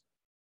else.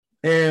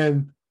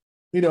 And,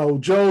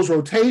 Joe's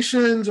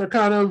rotations are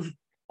kind of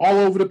all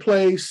over the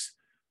place,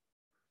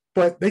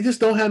 but they just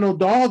don't have no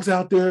dogs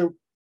out there.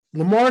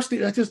 Lamar,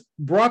 I just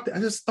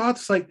thought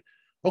it's like,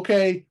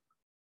 okay,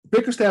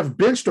 Bickerstaff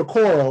benched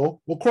Okoro.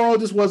 Well, Okoro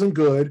just wasn't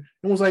good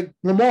and was like,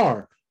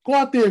 Lamar, go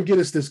out there and get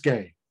us this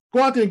game.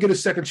 Go out there and get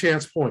us second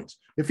chance points.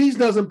 If he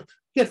doesn't,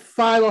 get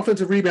 5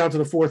 offensive rebounds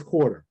in the fourth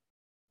quarter.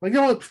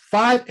 Like,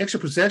 5 extra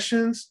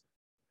possessions.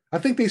 I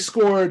think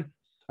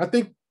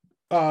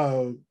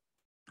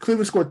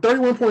Cleveland scored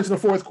 31 points in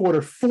the fourth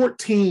quarter.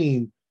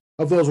 14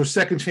 of those were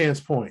second chance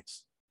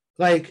points.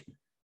 Like,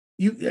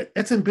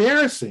 it's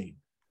embarrassing.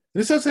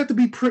 And the Celtics have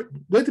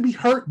to be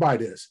hurt by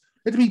this.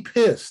 They have to be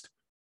pissed.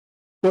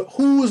 But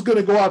who is going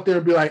to go out there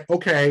and be like,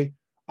 okay,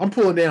 I'm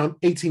pulling down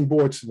 18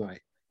 boards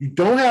tonight? You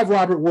don't have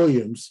Robert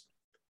Williams.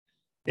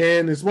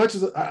 And as much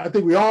as I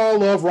think we all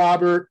love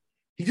Robert,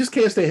 he just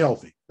can't stay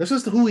healthy. That's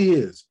just who he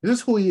is. This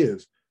is who he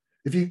is.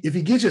 If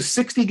he gets you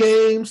 60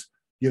 games,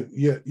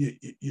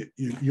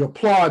 you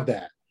applaud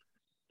that.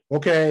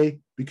 Okay?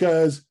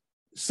 Because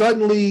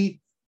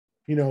suddenly,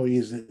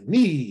 his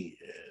knee,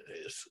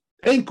 his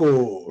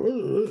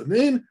ankle, and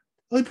then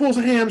he pulls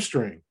a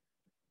hamstring,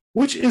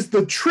 which is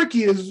the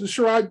trickiest,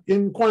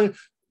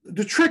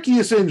 the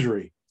trickiest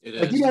injury.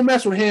 Like, you don't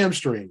mess with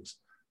hamstrings.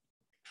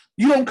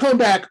 You don't come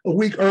back a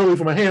week early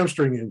from a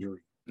hamstring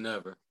injury.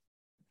 Never.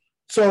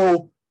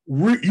 So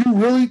you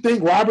really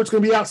think Robert's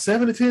going to be out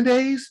 7 to 10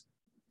 days?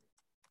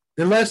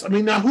 Unless, I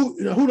mean, now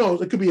who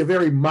knows? It could be a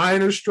very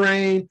minor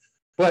strain,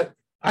 but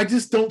I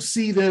just don't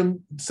see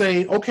them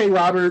saying, okay,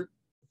 Robert,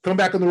 come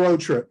back on the road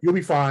trip. You'll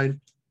be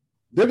fine.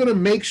 They're going to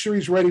make sure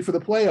he's ready for the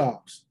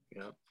playoffs.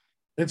 Yeah.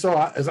 And so,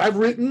 as I've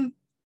written,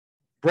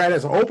 Brad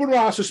has an open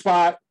roster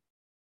spot.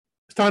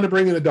 It's time to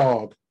bring in a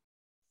dog.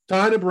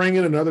 Time to bring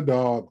in another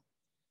dog.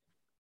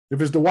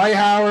 If it's Dwight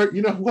Howard,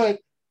 you know what?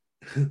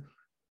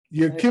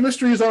 Your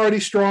chemistry is already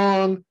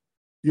strong.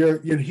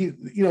 You're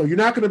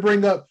not going to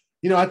bring up,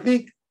 I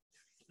think,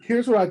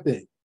 here's what I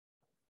think.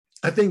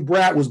 I think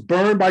Brad was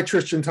burned by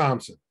Tristan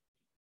Thompson.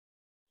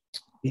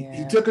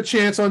 He took a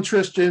chance on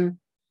Tristan,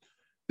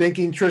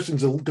 thinking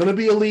Tristan's going to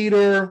be a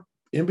leader,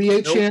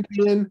 NBA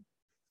champion.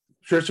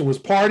 Tristan was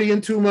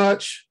partying too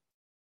much.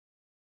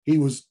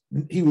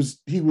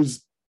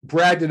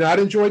 Brad did not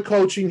enjoy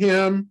coaching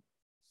him.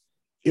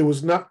 It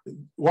was not.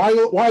 Why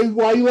are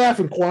you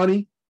laughing,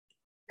 Kwani?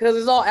 Because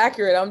it's all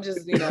accurate. I'm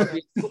just, Kwani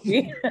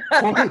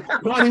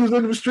was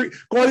in the street.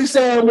 Kwani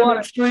said in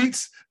the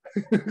streets.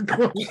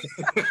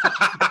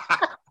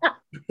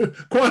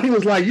 Kwani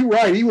was like, "You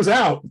right. He was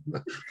out."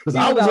 Because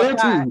I was there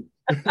too.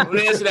 Don't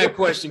answer that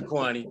question,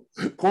 Kwani.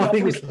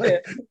 Kwani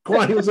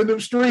was in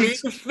the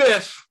streets. The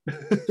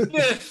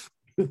fifth.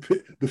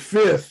 The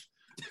fifth.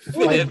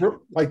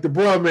 Like the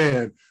bro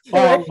man.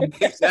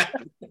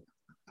 Exactly.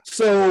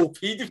 So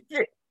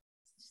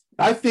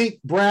I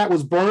think Brad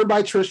was burned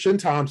by Tristan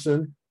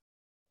Thompson,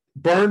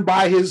 burned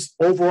by his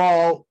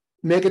overall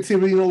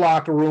negativity in the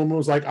locker room. It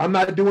was like, I'm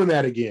not doing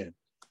that again.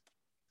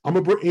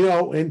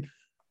 And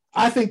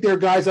I think there are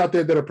guys out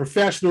there that are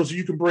professionals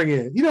you can bring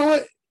in. You know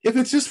what? If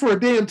it's just for a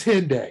damn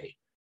 10-day,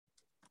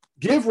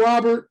 give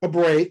Robert a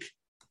break,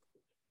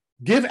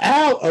 give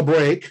Al a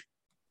break,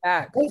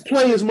 don't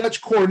play as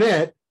much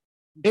Cornet,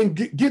 and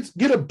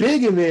get a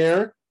big in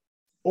there,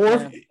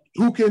 or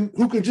who can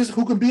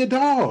be a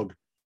dog.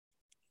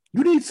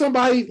 You need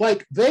somebody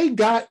like they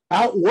got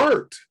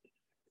outworked.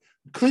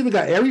 Cleveland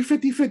got every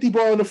 50-50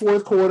 ball in the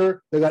fourth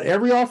quarter. They got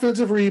every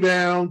offensive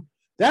rebound.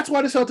 That's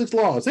why the Celtics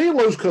lost. They didn't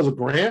lose because of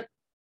Grant.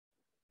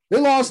 They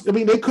lost. I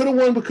mean, they could have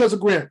won because of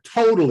Grant,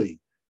 totally.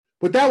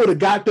 But that would have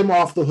got them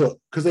off the hook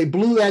because they had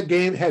blown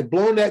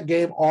that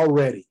game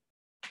already.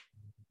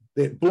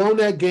 They had blown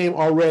that game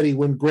already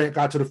when Grant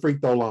got to the free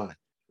throw line.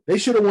 They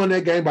should have won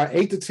that game by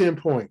 8 to 10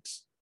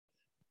 points.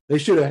 They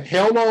should have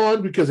held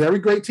on because every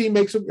good team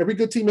makes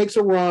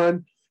a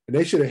run, and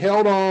they should have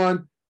held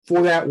on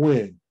for that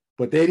win.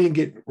 But they didn't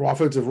get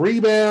offensive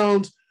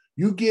rebounds.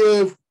 You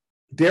give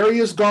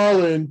Darius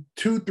Garland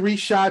 2-3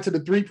 shots at the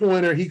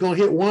three-pointer, he's gonna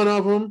hit one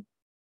of them.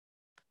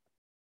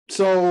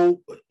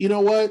 So you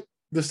know what?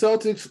 The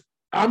Celtics,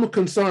 I'm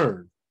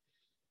concerned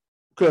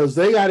because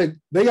they gotta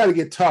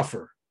get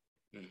tougher.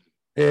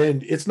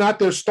 And it's not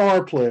their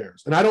star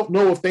players. And I don't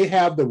know if they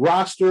have the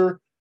roster,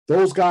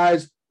 those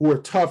guys who are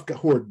tough,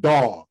 who are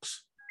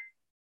dogs.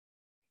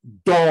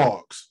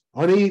 Dogs.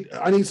 I need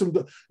some.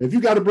 If you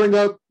got to bring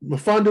up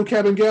Mfiondu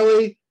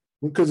Kabengele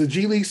because the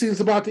G League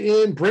season's about to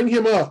end, bring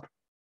him up.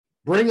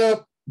 Bring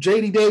up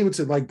J.D.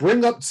 Davidson. Like,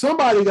 bring up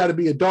somebody got to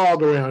be a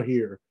dog around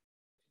here.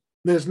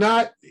 There's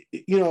not,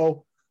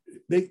 and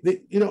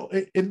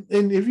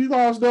if you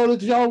guys know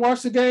that y'all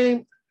watch the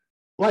game,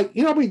 like,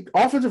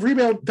 offensive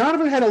rebound,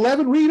 Donovan had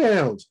 11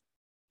 rebounds.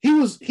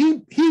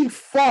 He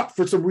fought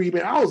for some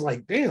rebound. I was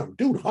like, damn,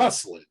 dude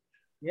hustling.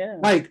 Yeah.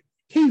 Like,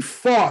 he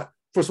fought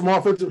for some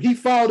offensive. He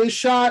fouled his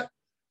shot,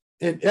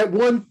 and at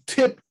one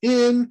tip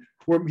in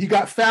where he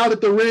got fouled at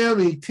the rim,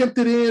 and he tipped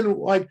it in.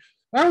 Like,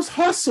 that was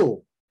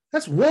hustle.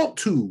 That's want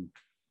to.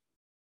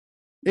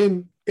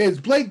 And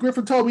as Blake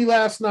Griffin told me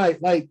last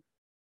night, like,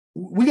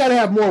 we got to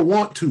have more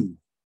want to.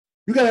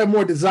 You got to have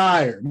more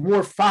desire,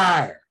 more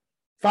fire.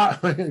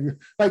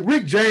 Like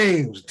Rick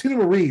James, Tina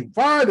Marie,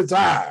 fire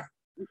desire.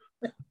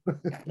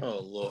 Oh,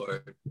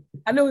 Lord.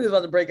 I knew he was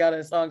about to break out of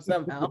the song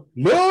somehow.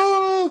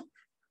 No,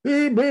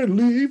 leave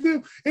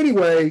them.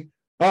 Anyway,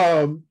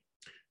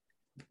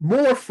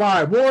 more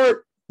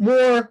fire,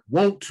 more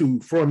want to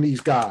from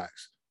these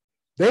guys.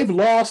 They've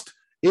lost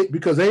it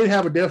because they didn't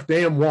have a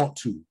damn want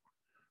to.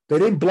 They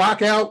didn't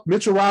block out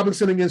Mitchell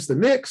Robinson against the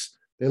Knicks.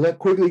 They let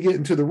Quigley get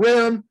into the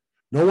rim.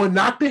 No one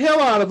knocked the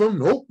hell out of him.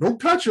 Nope, don't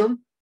touch him.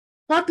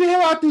 Knock the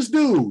hell out this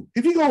dude.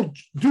 If you're going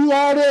to do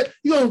all that,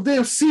 you're going to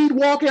damn seed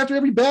walk after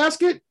every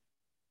basket.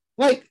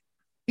 Like,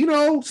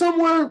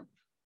 somewhere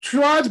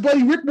Sherrod's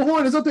buddy Rick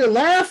Mahorn is up there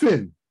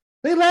laughing.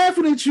 They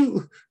laughing at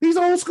you. These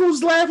old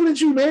schools laughing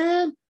at you,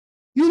 man.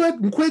 You let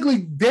Quigley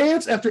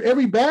dance after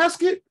every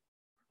basket?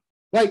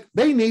 Like,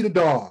 they need a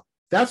dog.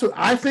 That's what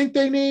I think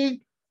they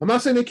need. I'm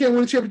not saying they can't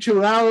win a championship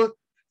without it,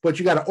 but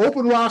you got an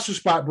open roster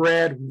spot,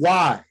 Brad.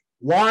 Why?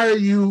 Why are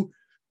you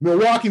 –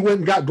 Milwaukee went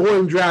and got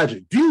Goran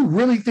Dragic. Do you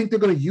really think they're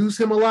going to use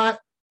him a lot?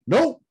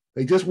 Nope.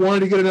 They just wanted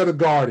to get another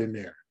guard in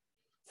there.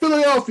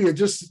 Philadelphia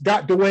just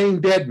got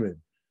Dwayne Dedman.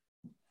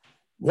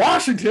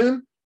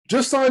 Washington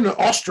just signed an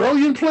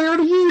Australian Player of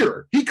the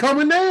Year. He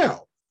coming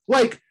now.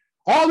 Like,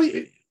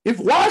 if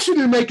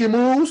Washington making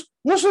moves,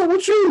 what's up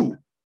with you?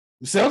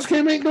 The Celtics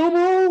can't make no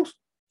moves?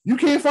 You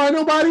can't find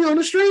nobody on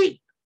the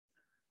street?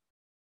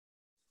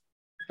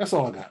 That's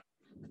all I got.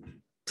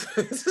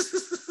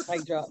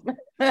 Mic drop.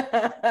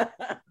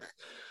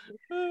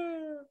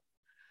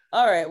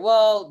 All right.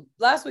 Well,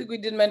 last week we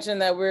did mention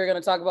that we were going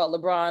to talk about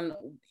LeBron.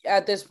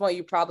 At this point,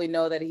 you probably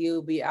know that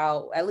he'll be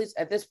out. At least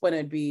at this point,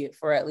 it'd be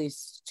for at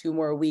least 2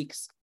 more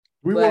weeks.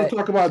 We want to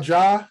talk about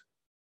Ja.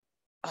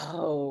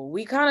 Oh,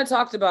 we kind of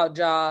talked about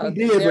Ja. We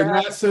did, but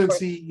not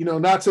since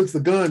not since the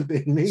gun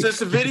thing. Since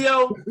the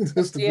video?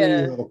 Since the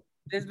video.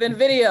 There's been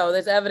video.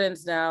 There's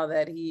evidence now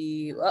that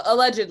he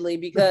allegedly,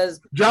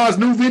 because Ja's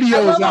new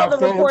videos out,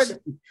 folks.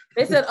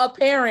 They said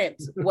apparent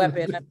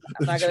weapon. I'm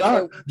not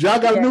gonna Ja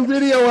got a new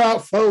video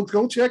out, folks.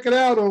 Go check it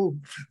out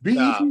on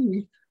BET.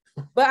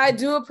 But I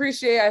do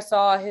appreciate, I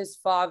saw his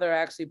father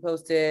actually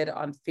posted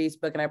on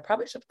Facebook, and I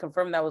probably should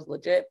confirm that was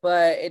legit,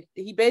 but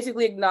he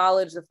basically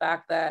acknowledged the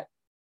fact that,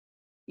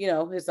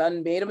 his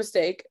son made a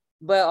mistake,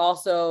 but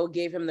also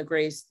gave him the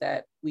grace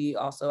that we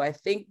also, I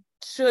think,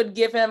 should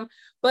give him.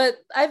 But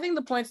I think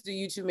the points that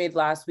you two made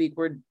last week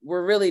were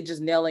really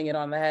just nailing it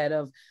on the head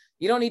of,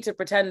 you don't need to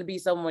pretend to be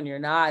someone you're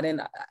not.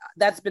 And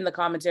that's been the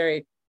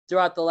commentary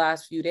throughout the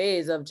last few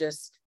days of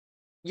just,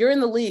 you're in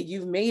the league,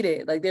 you've made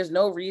it. Like, there's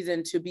no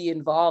reason to be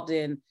involved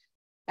in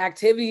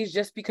activities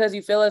just because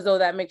you feel as though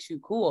that makes you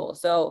cool.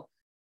 So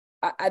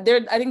I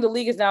think the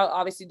league is now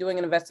obviously doing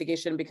an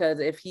investigation, because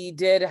if he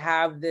did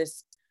have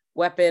this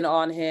weapon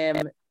on him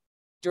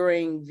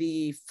during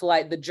the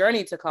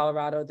journey to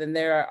Colorado, then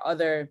there are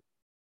other,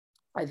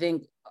 I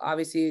think,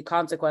 obviously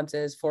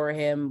consequences for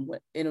him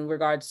in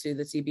regards to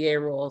the CBA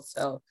rules.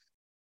 So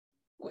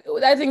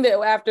I think that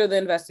after the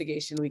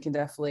investigation, we can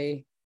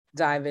definitely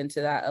dive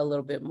into that a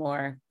little bit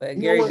more. But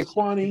you Gary, know what's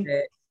funny?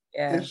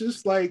 Yeah. It's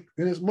just like,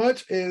 and as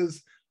much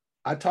as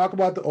I talk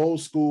about the old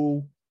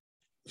school,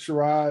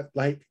 Sherrod,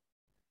 like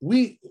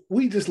we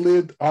just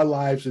lived our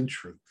lives in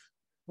truth.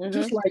 Mm-hmm.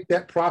 Just like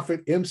that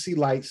prophet MC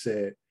Light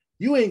said,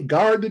 you ain't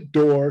guard the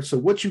door, so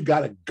what you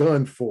got a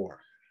gun for?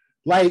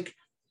 Like,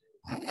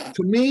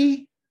 to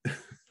me,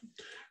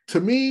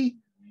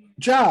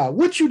 Ja,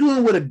 what you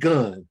doing with a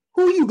gun?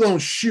 Who you gonna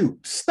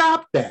shoot?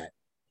 Stop that.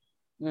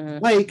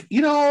 Mm-hmm. Like,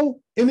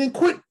 and then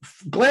quit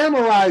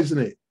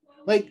glamorizing it.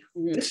 Like,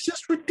 it's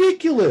just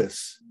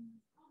ridiculous.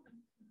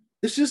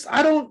 It's just,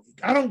 I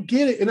don't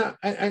get it. And I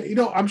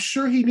I'm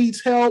sure he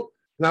needs help.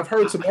 And I've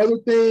heard some other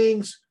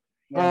things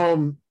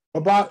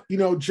about,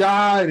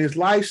 Ja and his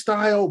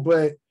lifestyle,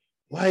 but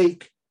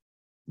like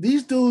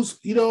these dudes,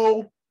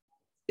 and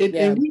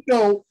we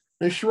know,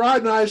 and Sherrod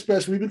and I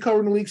especially, we've been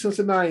covering the league since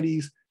the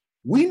 90s.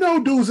 We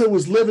know dudes that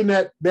was living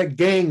that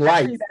gang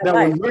life that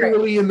were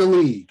literally in the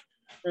league.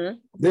 Mm-hmm.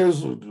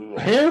 There's a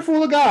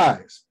handful of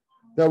guys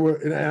that were,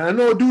 and I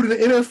know a dude in the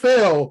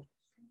NFL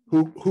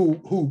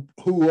who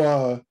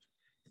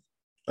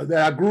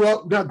that I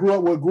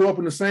grew up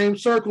in the same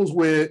circles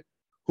with,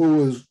 who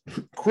was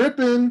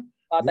cripping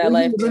when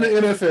he was in the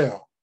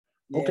NFL.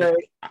 Yeah. Okay,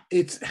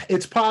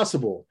 it's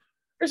possible.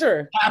 For sure.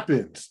 It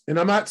happens. And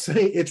I'm not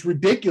saying it's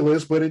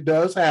ridiculous, but it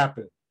does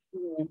happen.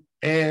 Mm-hmm.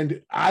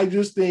 And I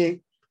just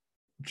think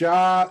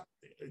Ja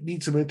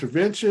needs some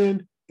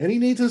intervention, and he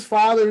needs his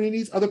father, and he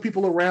needs other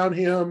people around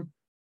him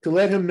to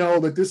let him know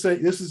that this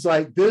is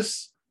like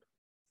this.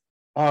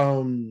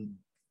 The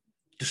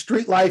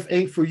street life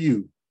ain't for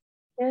you.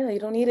 Yeah, you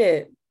don't need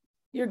it.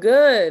 You're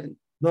good.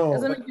 No, it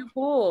doesn't make you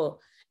cool.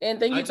 And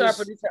thank you to our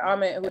producer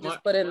Amit, who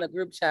just put in the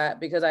group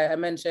chat, because I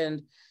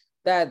mentioned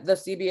that the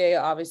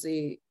CBA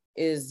obviously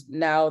is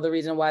now the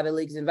reason why the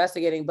league is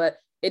investigating, but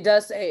it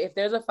does say if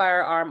there's a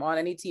firearm on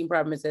any team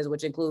premises,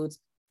 which includes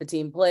the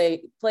team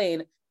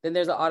playing, then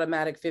there's an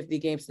automatic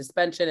 50-game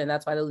suspension, and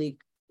that's why the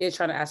league is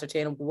trying to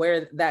ascertain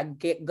where that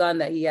gun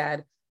that he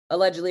had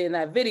allegedly in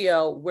that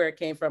video, where it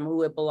came from,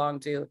 who it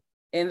belonged to,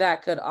 and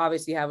that could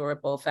obviously have a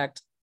ripple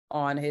effect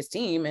on his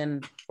team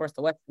and, of course,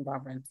 the Western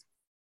Conference.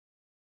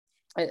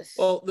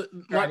 Well,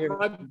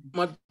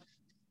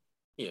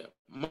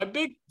 my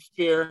big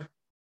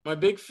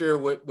fear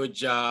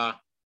with Ja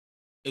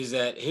is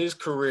that his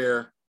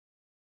career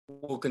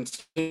will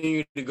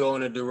continue to go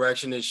in a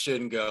direction it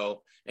shouldn't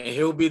go, and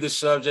he'll be the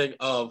subject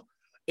of,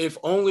 if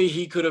only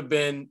he could have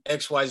been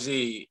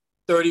XYZ,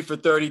 30 for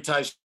 30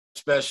 type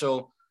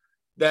special.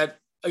 That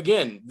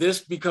again,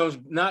 this becomes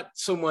not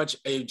so much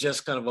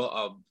just kind of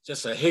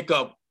a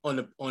hiccup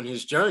on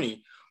his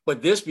journey,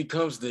 but this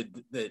becomes the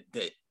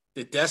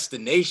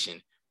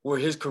destination where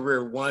his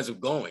career winds up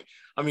going.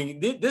 I mean,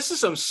 this is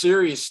some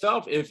serious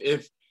stuff.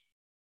 If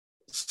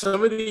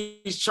some of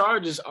these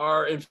charges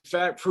are in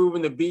fact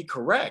proven to be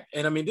correct,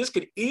 and I mean, this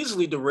could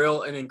easily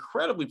derail an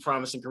incredibly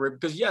promising career,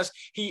 because yes,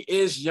 he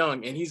is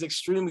young and he's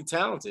extremely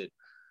talented.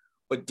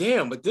 But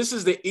this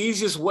is the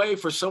easiest way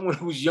for someone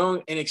who's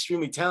young and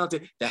extremely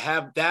talented to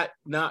have that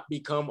not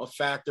become a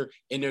factor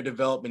in their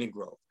development and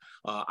growth.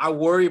 I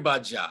worry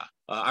about Ja.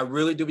 I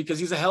really do, because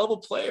he's a hell of a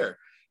player.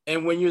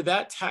 And when you're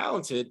that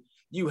talented,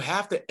 you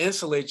have to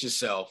insulate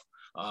yourself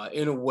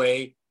in a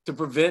way to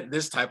prevent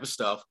this type of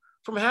stuff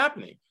from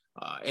happening.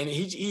 And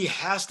he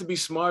has to be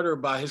smarter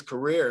about his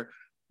career,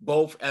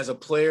 both as a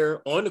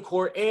player on the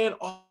court and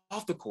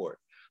off the court.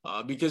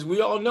 because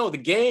we all know the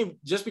game,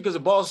 just because the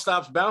ball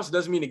stops bouncing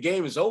doesn't mean the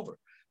game is over.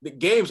 The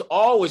game's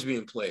always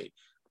being played.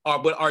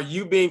 But are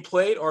you being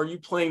played or are you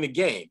playing the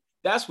game?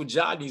 That's what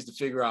Ja needs to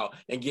figure out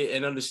and get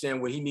and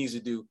understand what he needs to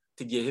do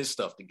to get his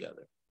stuff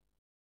together.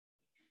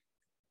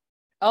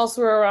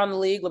 Elsewhere around the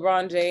league,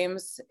 LeBron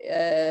James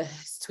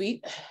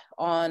tweet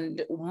on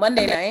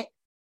Monday night.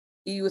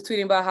 He was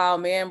tweeting about how,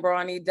 man,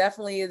 Bronny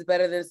definitely is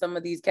better than some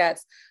of these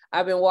cats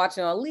I've been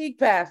watching on League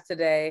Pass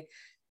today.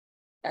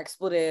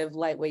 Expletive,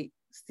 lightweight,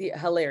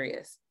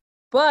 hilarious.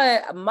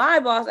 But my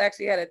boss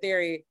actually had a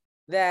theory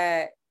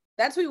that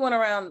tweet went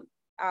around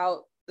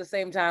out the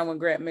same time when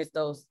Grant missed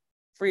those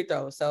free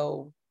throws.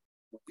 So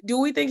do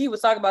we think he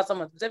was talking about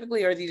someone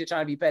specifically, or is he just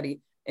trying to be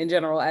petty in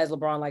general, as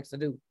LeBron likes to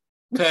do?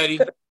 Petty.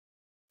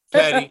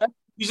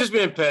 He's just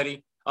being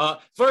petty.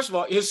 First of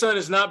all, his son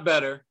is not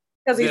better.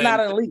 Because he's not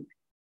an elite.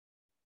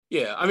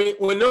 Yeah, I mean,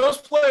 when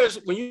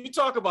you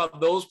talk about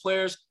those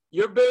players,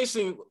 you're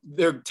basing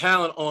their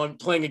talent on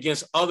playing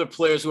against other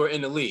players who are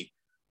in the league.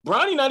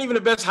 Bronny not even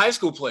the best high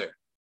school player.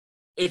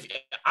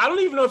 I don't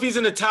even know if he's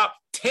in the top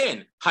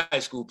 10 high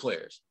school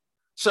players.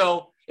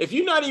 So if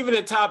you're not even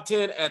in top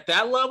 10 at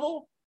that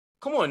level,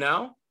 come on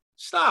now,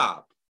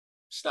 stop,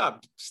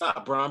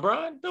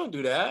 Bron. Don't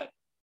do that.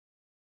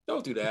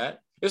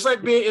 It's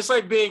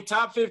like being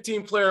top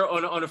 15 player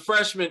on a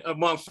freshman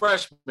among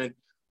freshmen,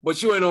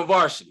 but you ain't on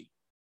varsity.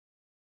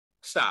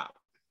 Stop.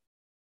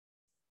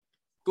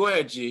 Go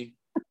ahead, G.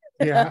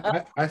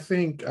 Yeah, I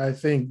think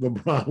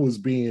LeBron was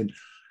being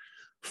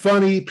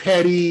funny,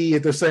 petty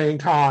at the same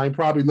time,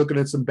 probably looking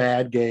at some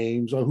bad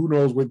games, or who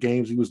knows what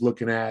games he was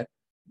looking at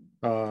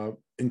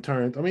in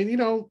terms. I mean,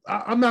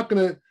 I'm not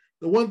gonna.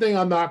 The one thing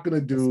I'm not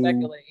gonna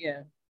do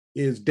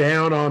is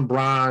down on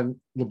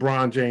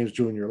LeBron James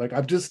Jr. Like,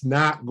 I'm just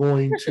not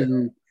going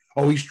to.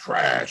 Oh, he's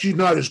trash. He's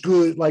not as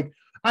good. Like,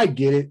 I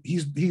get it.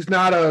 He's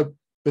not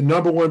the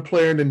number one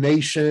player in the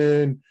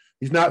nation.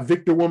 He's not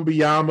Victor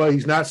Wembanyama.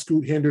 He's not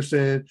Scoot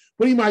Henderson,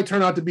 but he might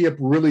turn out to be a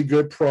really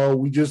good pro.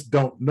 We just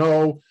don't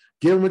know.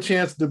 Give him a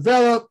chance to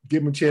develop,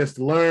 give him a chance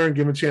to learn,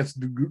 give him a chance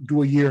to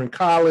do a year in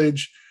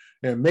college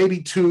and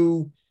maybe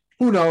two,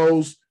 who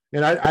knows?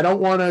 And I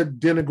don't want to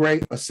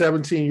denigrate a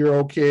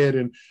 17-year-old kid.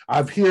 And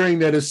I'm hearing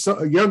that his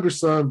younger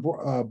son,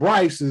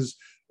 Bryce, is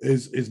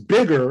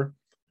bigger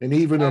and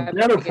even a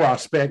better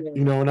prospect,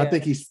 and I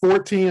think he's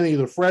 14,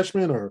 either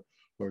freshman or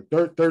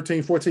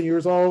 13, 14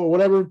 years old or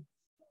whatever.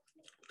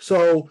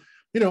 So,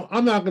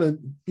 I'm not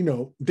going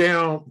to,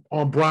 down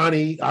on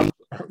Bronny.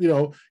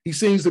 He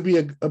seems to be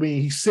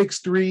he's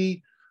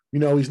 6'3",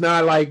 he's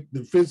not like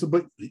the physical,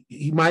 but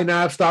he might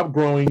not have stopped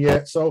growing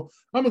yet. So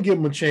I'm going to give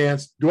him a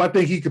chance. Do I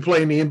think he could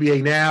play in the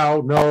NBA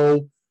now?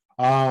 No.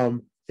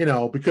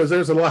 Because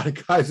there's a lot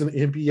of guys in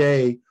the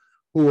NBA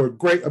who are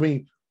great. I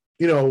mean,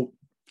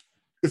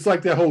 it's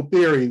like that whole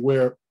theory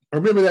where, I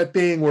remember that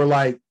thing where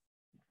like,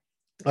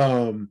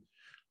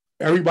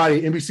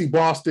 everybody, NBC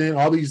Boston,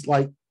 all these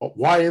like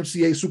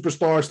YMCA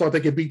superstars thought they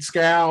could beat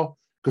Scal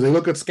because they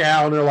look at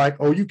Scal and they're like,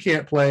 "Oh, you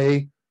can't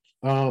play.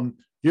 You're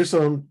you're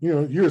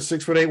a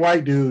 6'8"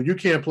 white dude. You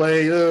can't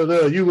play.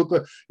 You look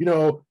like,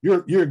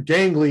 you're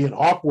gangly and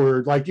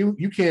awkward. Like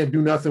you can't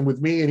do nothing with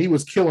me." And he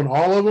was killing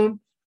all of them.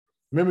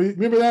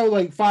 Remember that was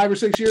like 5 or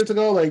 6 years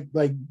ago.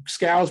 Like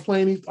Scal's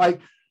playing.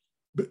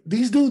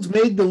 These dudes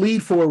made the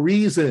lead for a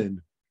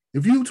reason.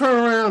 If you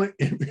turn around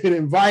and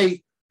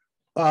invite,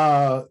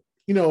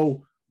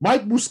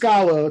 Mike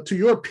Muscala to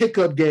your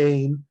pickup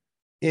game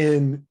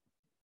in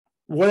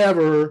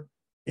whatever,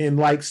 in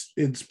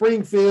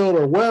Springfield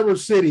or whatever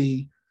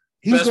city,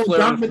 he's going to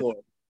dominate.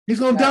 He's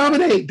going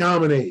to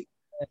dominate.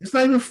 It's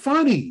not even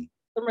funny.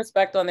 Some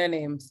respect on their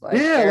names.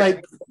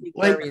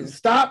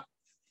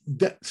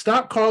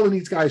 Stop calling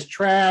these guys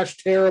trash,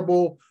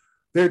 terrible.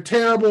 They're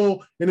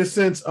terrible in the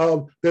sense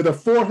of they're the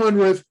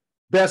 400th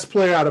best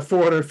player out of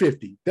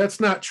 450. That's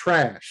not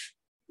trash.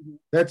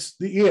 They're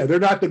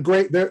not the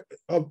great. They're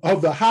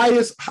of the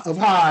highest of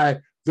high.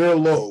 They're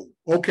low.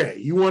 Okay,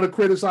 you want to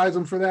criticize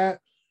them for that,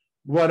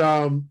 but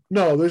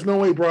no, there's no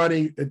way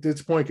Bronny at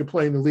this point can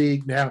play in the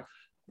league now.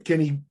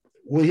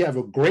 Will he have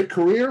a great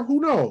career? Who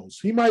knows?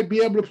 He might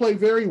be able to play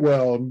very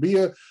well and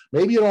be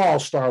maybe an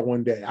all-star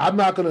one day. I'm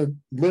not going to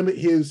limit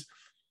his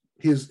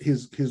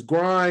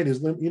grind.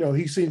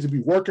 He seems to be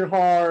working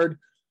hard,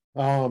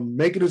 trying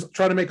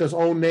to make his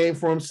own name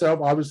for himself.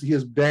 Obviously,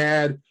 his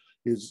dad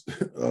is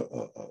an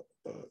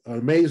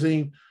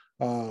amazing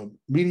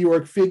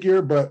meteoric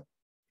figure, but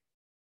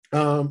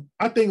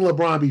I think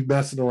LeBron be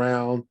messing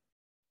around.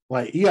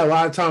 Like, he got a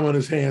lot of time on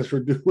his hands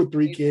with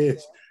 3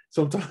 kids.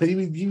 Sometimes he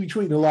be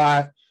tweeting a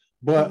lot,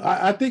 but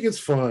I think it's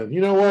fun.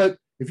 You know what?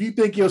 If you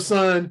think your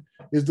son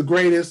is the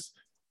greatest,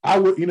 I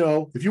would.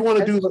 If you want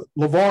to do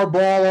LeVar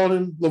Ball on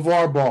him,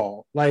 LeVar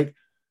Ball. Like,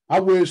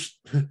 I wish.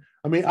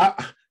 I mean, I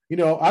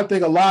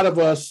think a lot of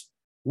us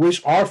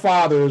wish our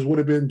fathers would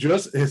have been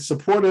just as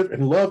supportive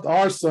and loved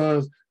our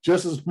sons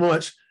just as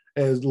much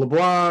as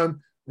LeBron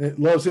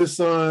loves his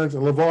sons,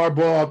 and LeVar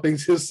Ball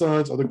thinks his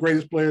sons are the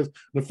greatest players on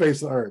the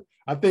face of the earth.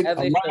 I think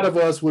a lot of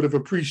us would have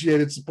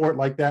appreciated support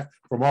like that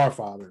from our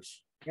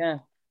fathers. Yeah.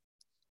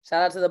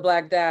 Shout out to the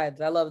Black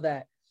Dads. I love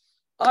that.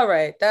 All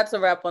right. That's a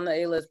wrap on the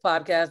A-List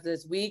podcast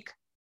this week.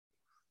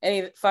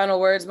 Any final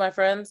words, my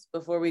friends,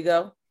 before we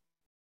go?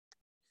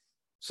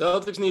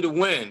 Celtics need to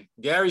win.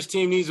 Gary's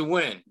team needs to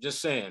win.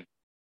 Just saying.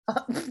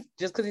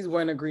 Just because he's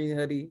wearing a green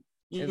hoodie.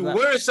 You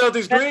wearing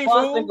Celtics green,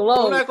 fool?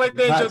 Don't act like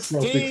that's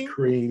your team.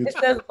 Green. It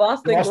says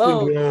Boston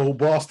Globe.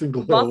 Boston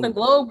Globe. Boston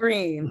Globe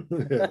green.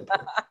 Yeah.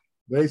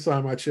 They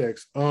sign my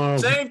checks.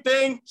 Same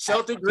thing.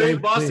 Celtic green,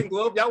 Boston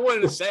Globe. Y'all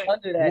wanted to say.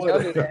 Don't do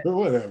that.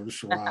 Whatever,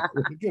 Schwab.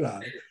 Get out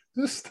of it.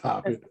 Just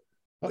stop it.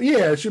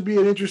 Yeah, it should be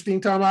an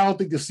interesting time. I don't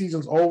think the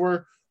season's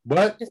over,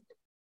 but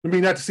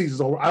not the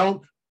season's over.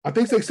 I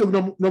think they still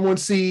number one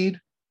seed.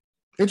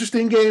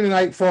 Interesting game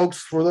tonight, folks.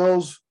 For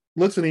those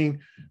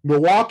listening,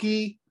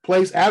 Milwaukee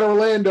plays at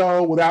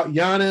Orlando without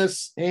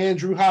Giannis and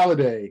Drew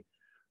Holiday.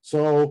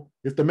 So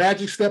if the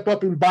Magic step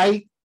up and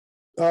bite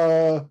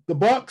the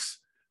Bucks,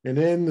 and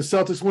then the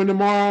Celtics win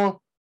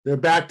tomorrow, they're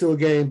back to a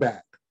game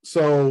back.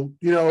 So,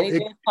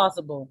 anything's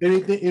possible.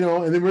 Anything,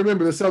 and then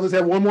remember, the Celtics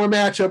have one more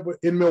matchup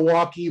in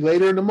Milwaukee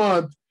later in the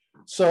month.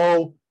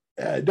 So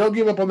don't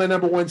give up on that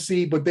number one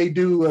seed, but they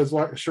do, as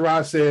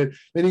Sherrod said,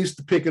 they need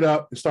to pick it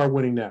up and start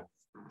winning now.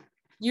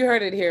 You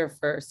heard it here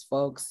first,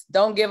 folks.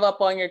 Don't give up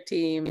on your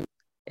team.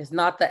 It's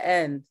not the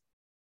end.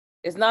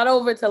 It's not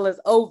over till it's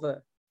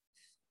over.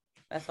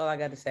 That's all I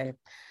got to say.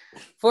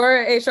 For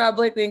H.R.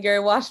 Blakely and Gary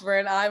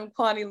Washburn, I'm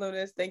Kwani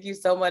Lunis. Thank you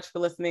so much for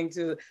listening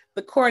to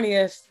the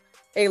corniest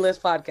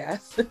A-List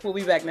podcast. We'll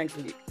be back next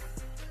week.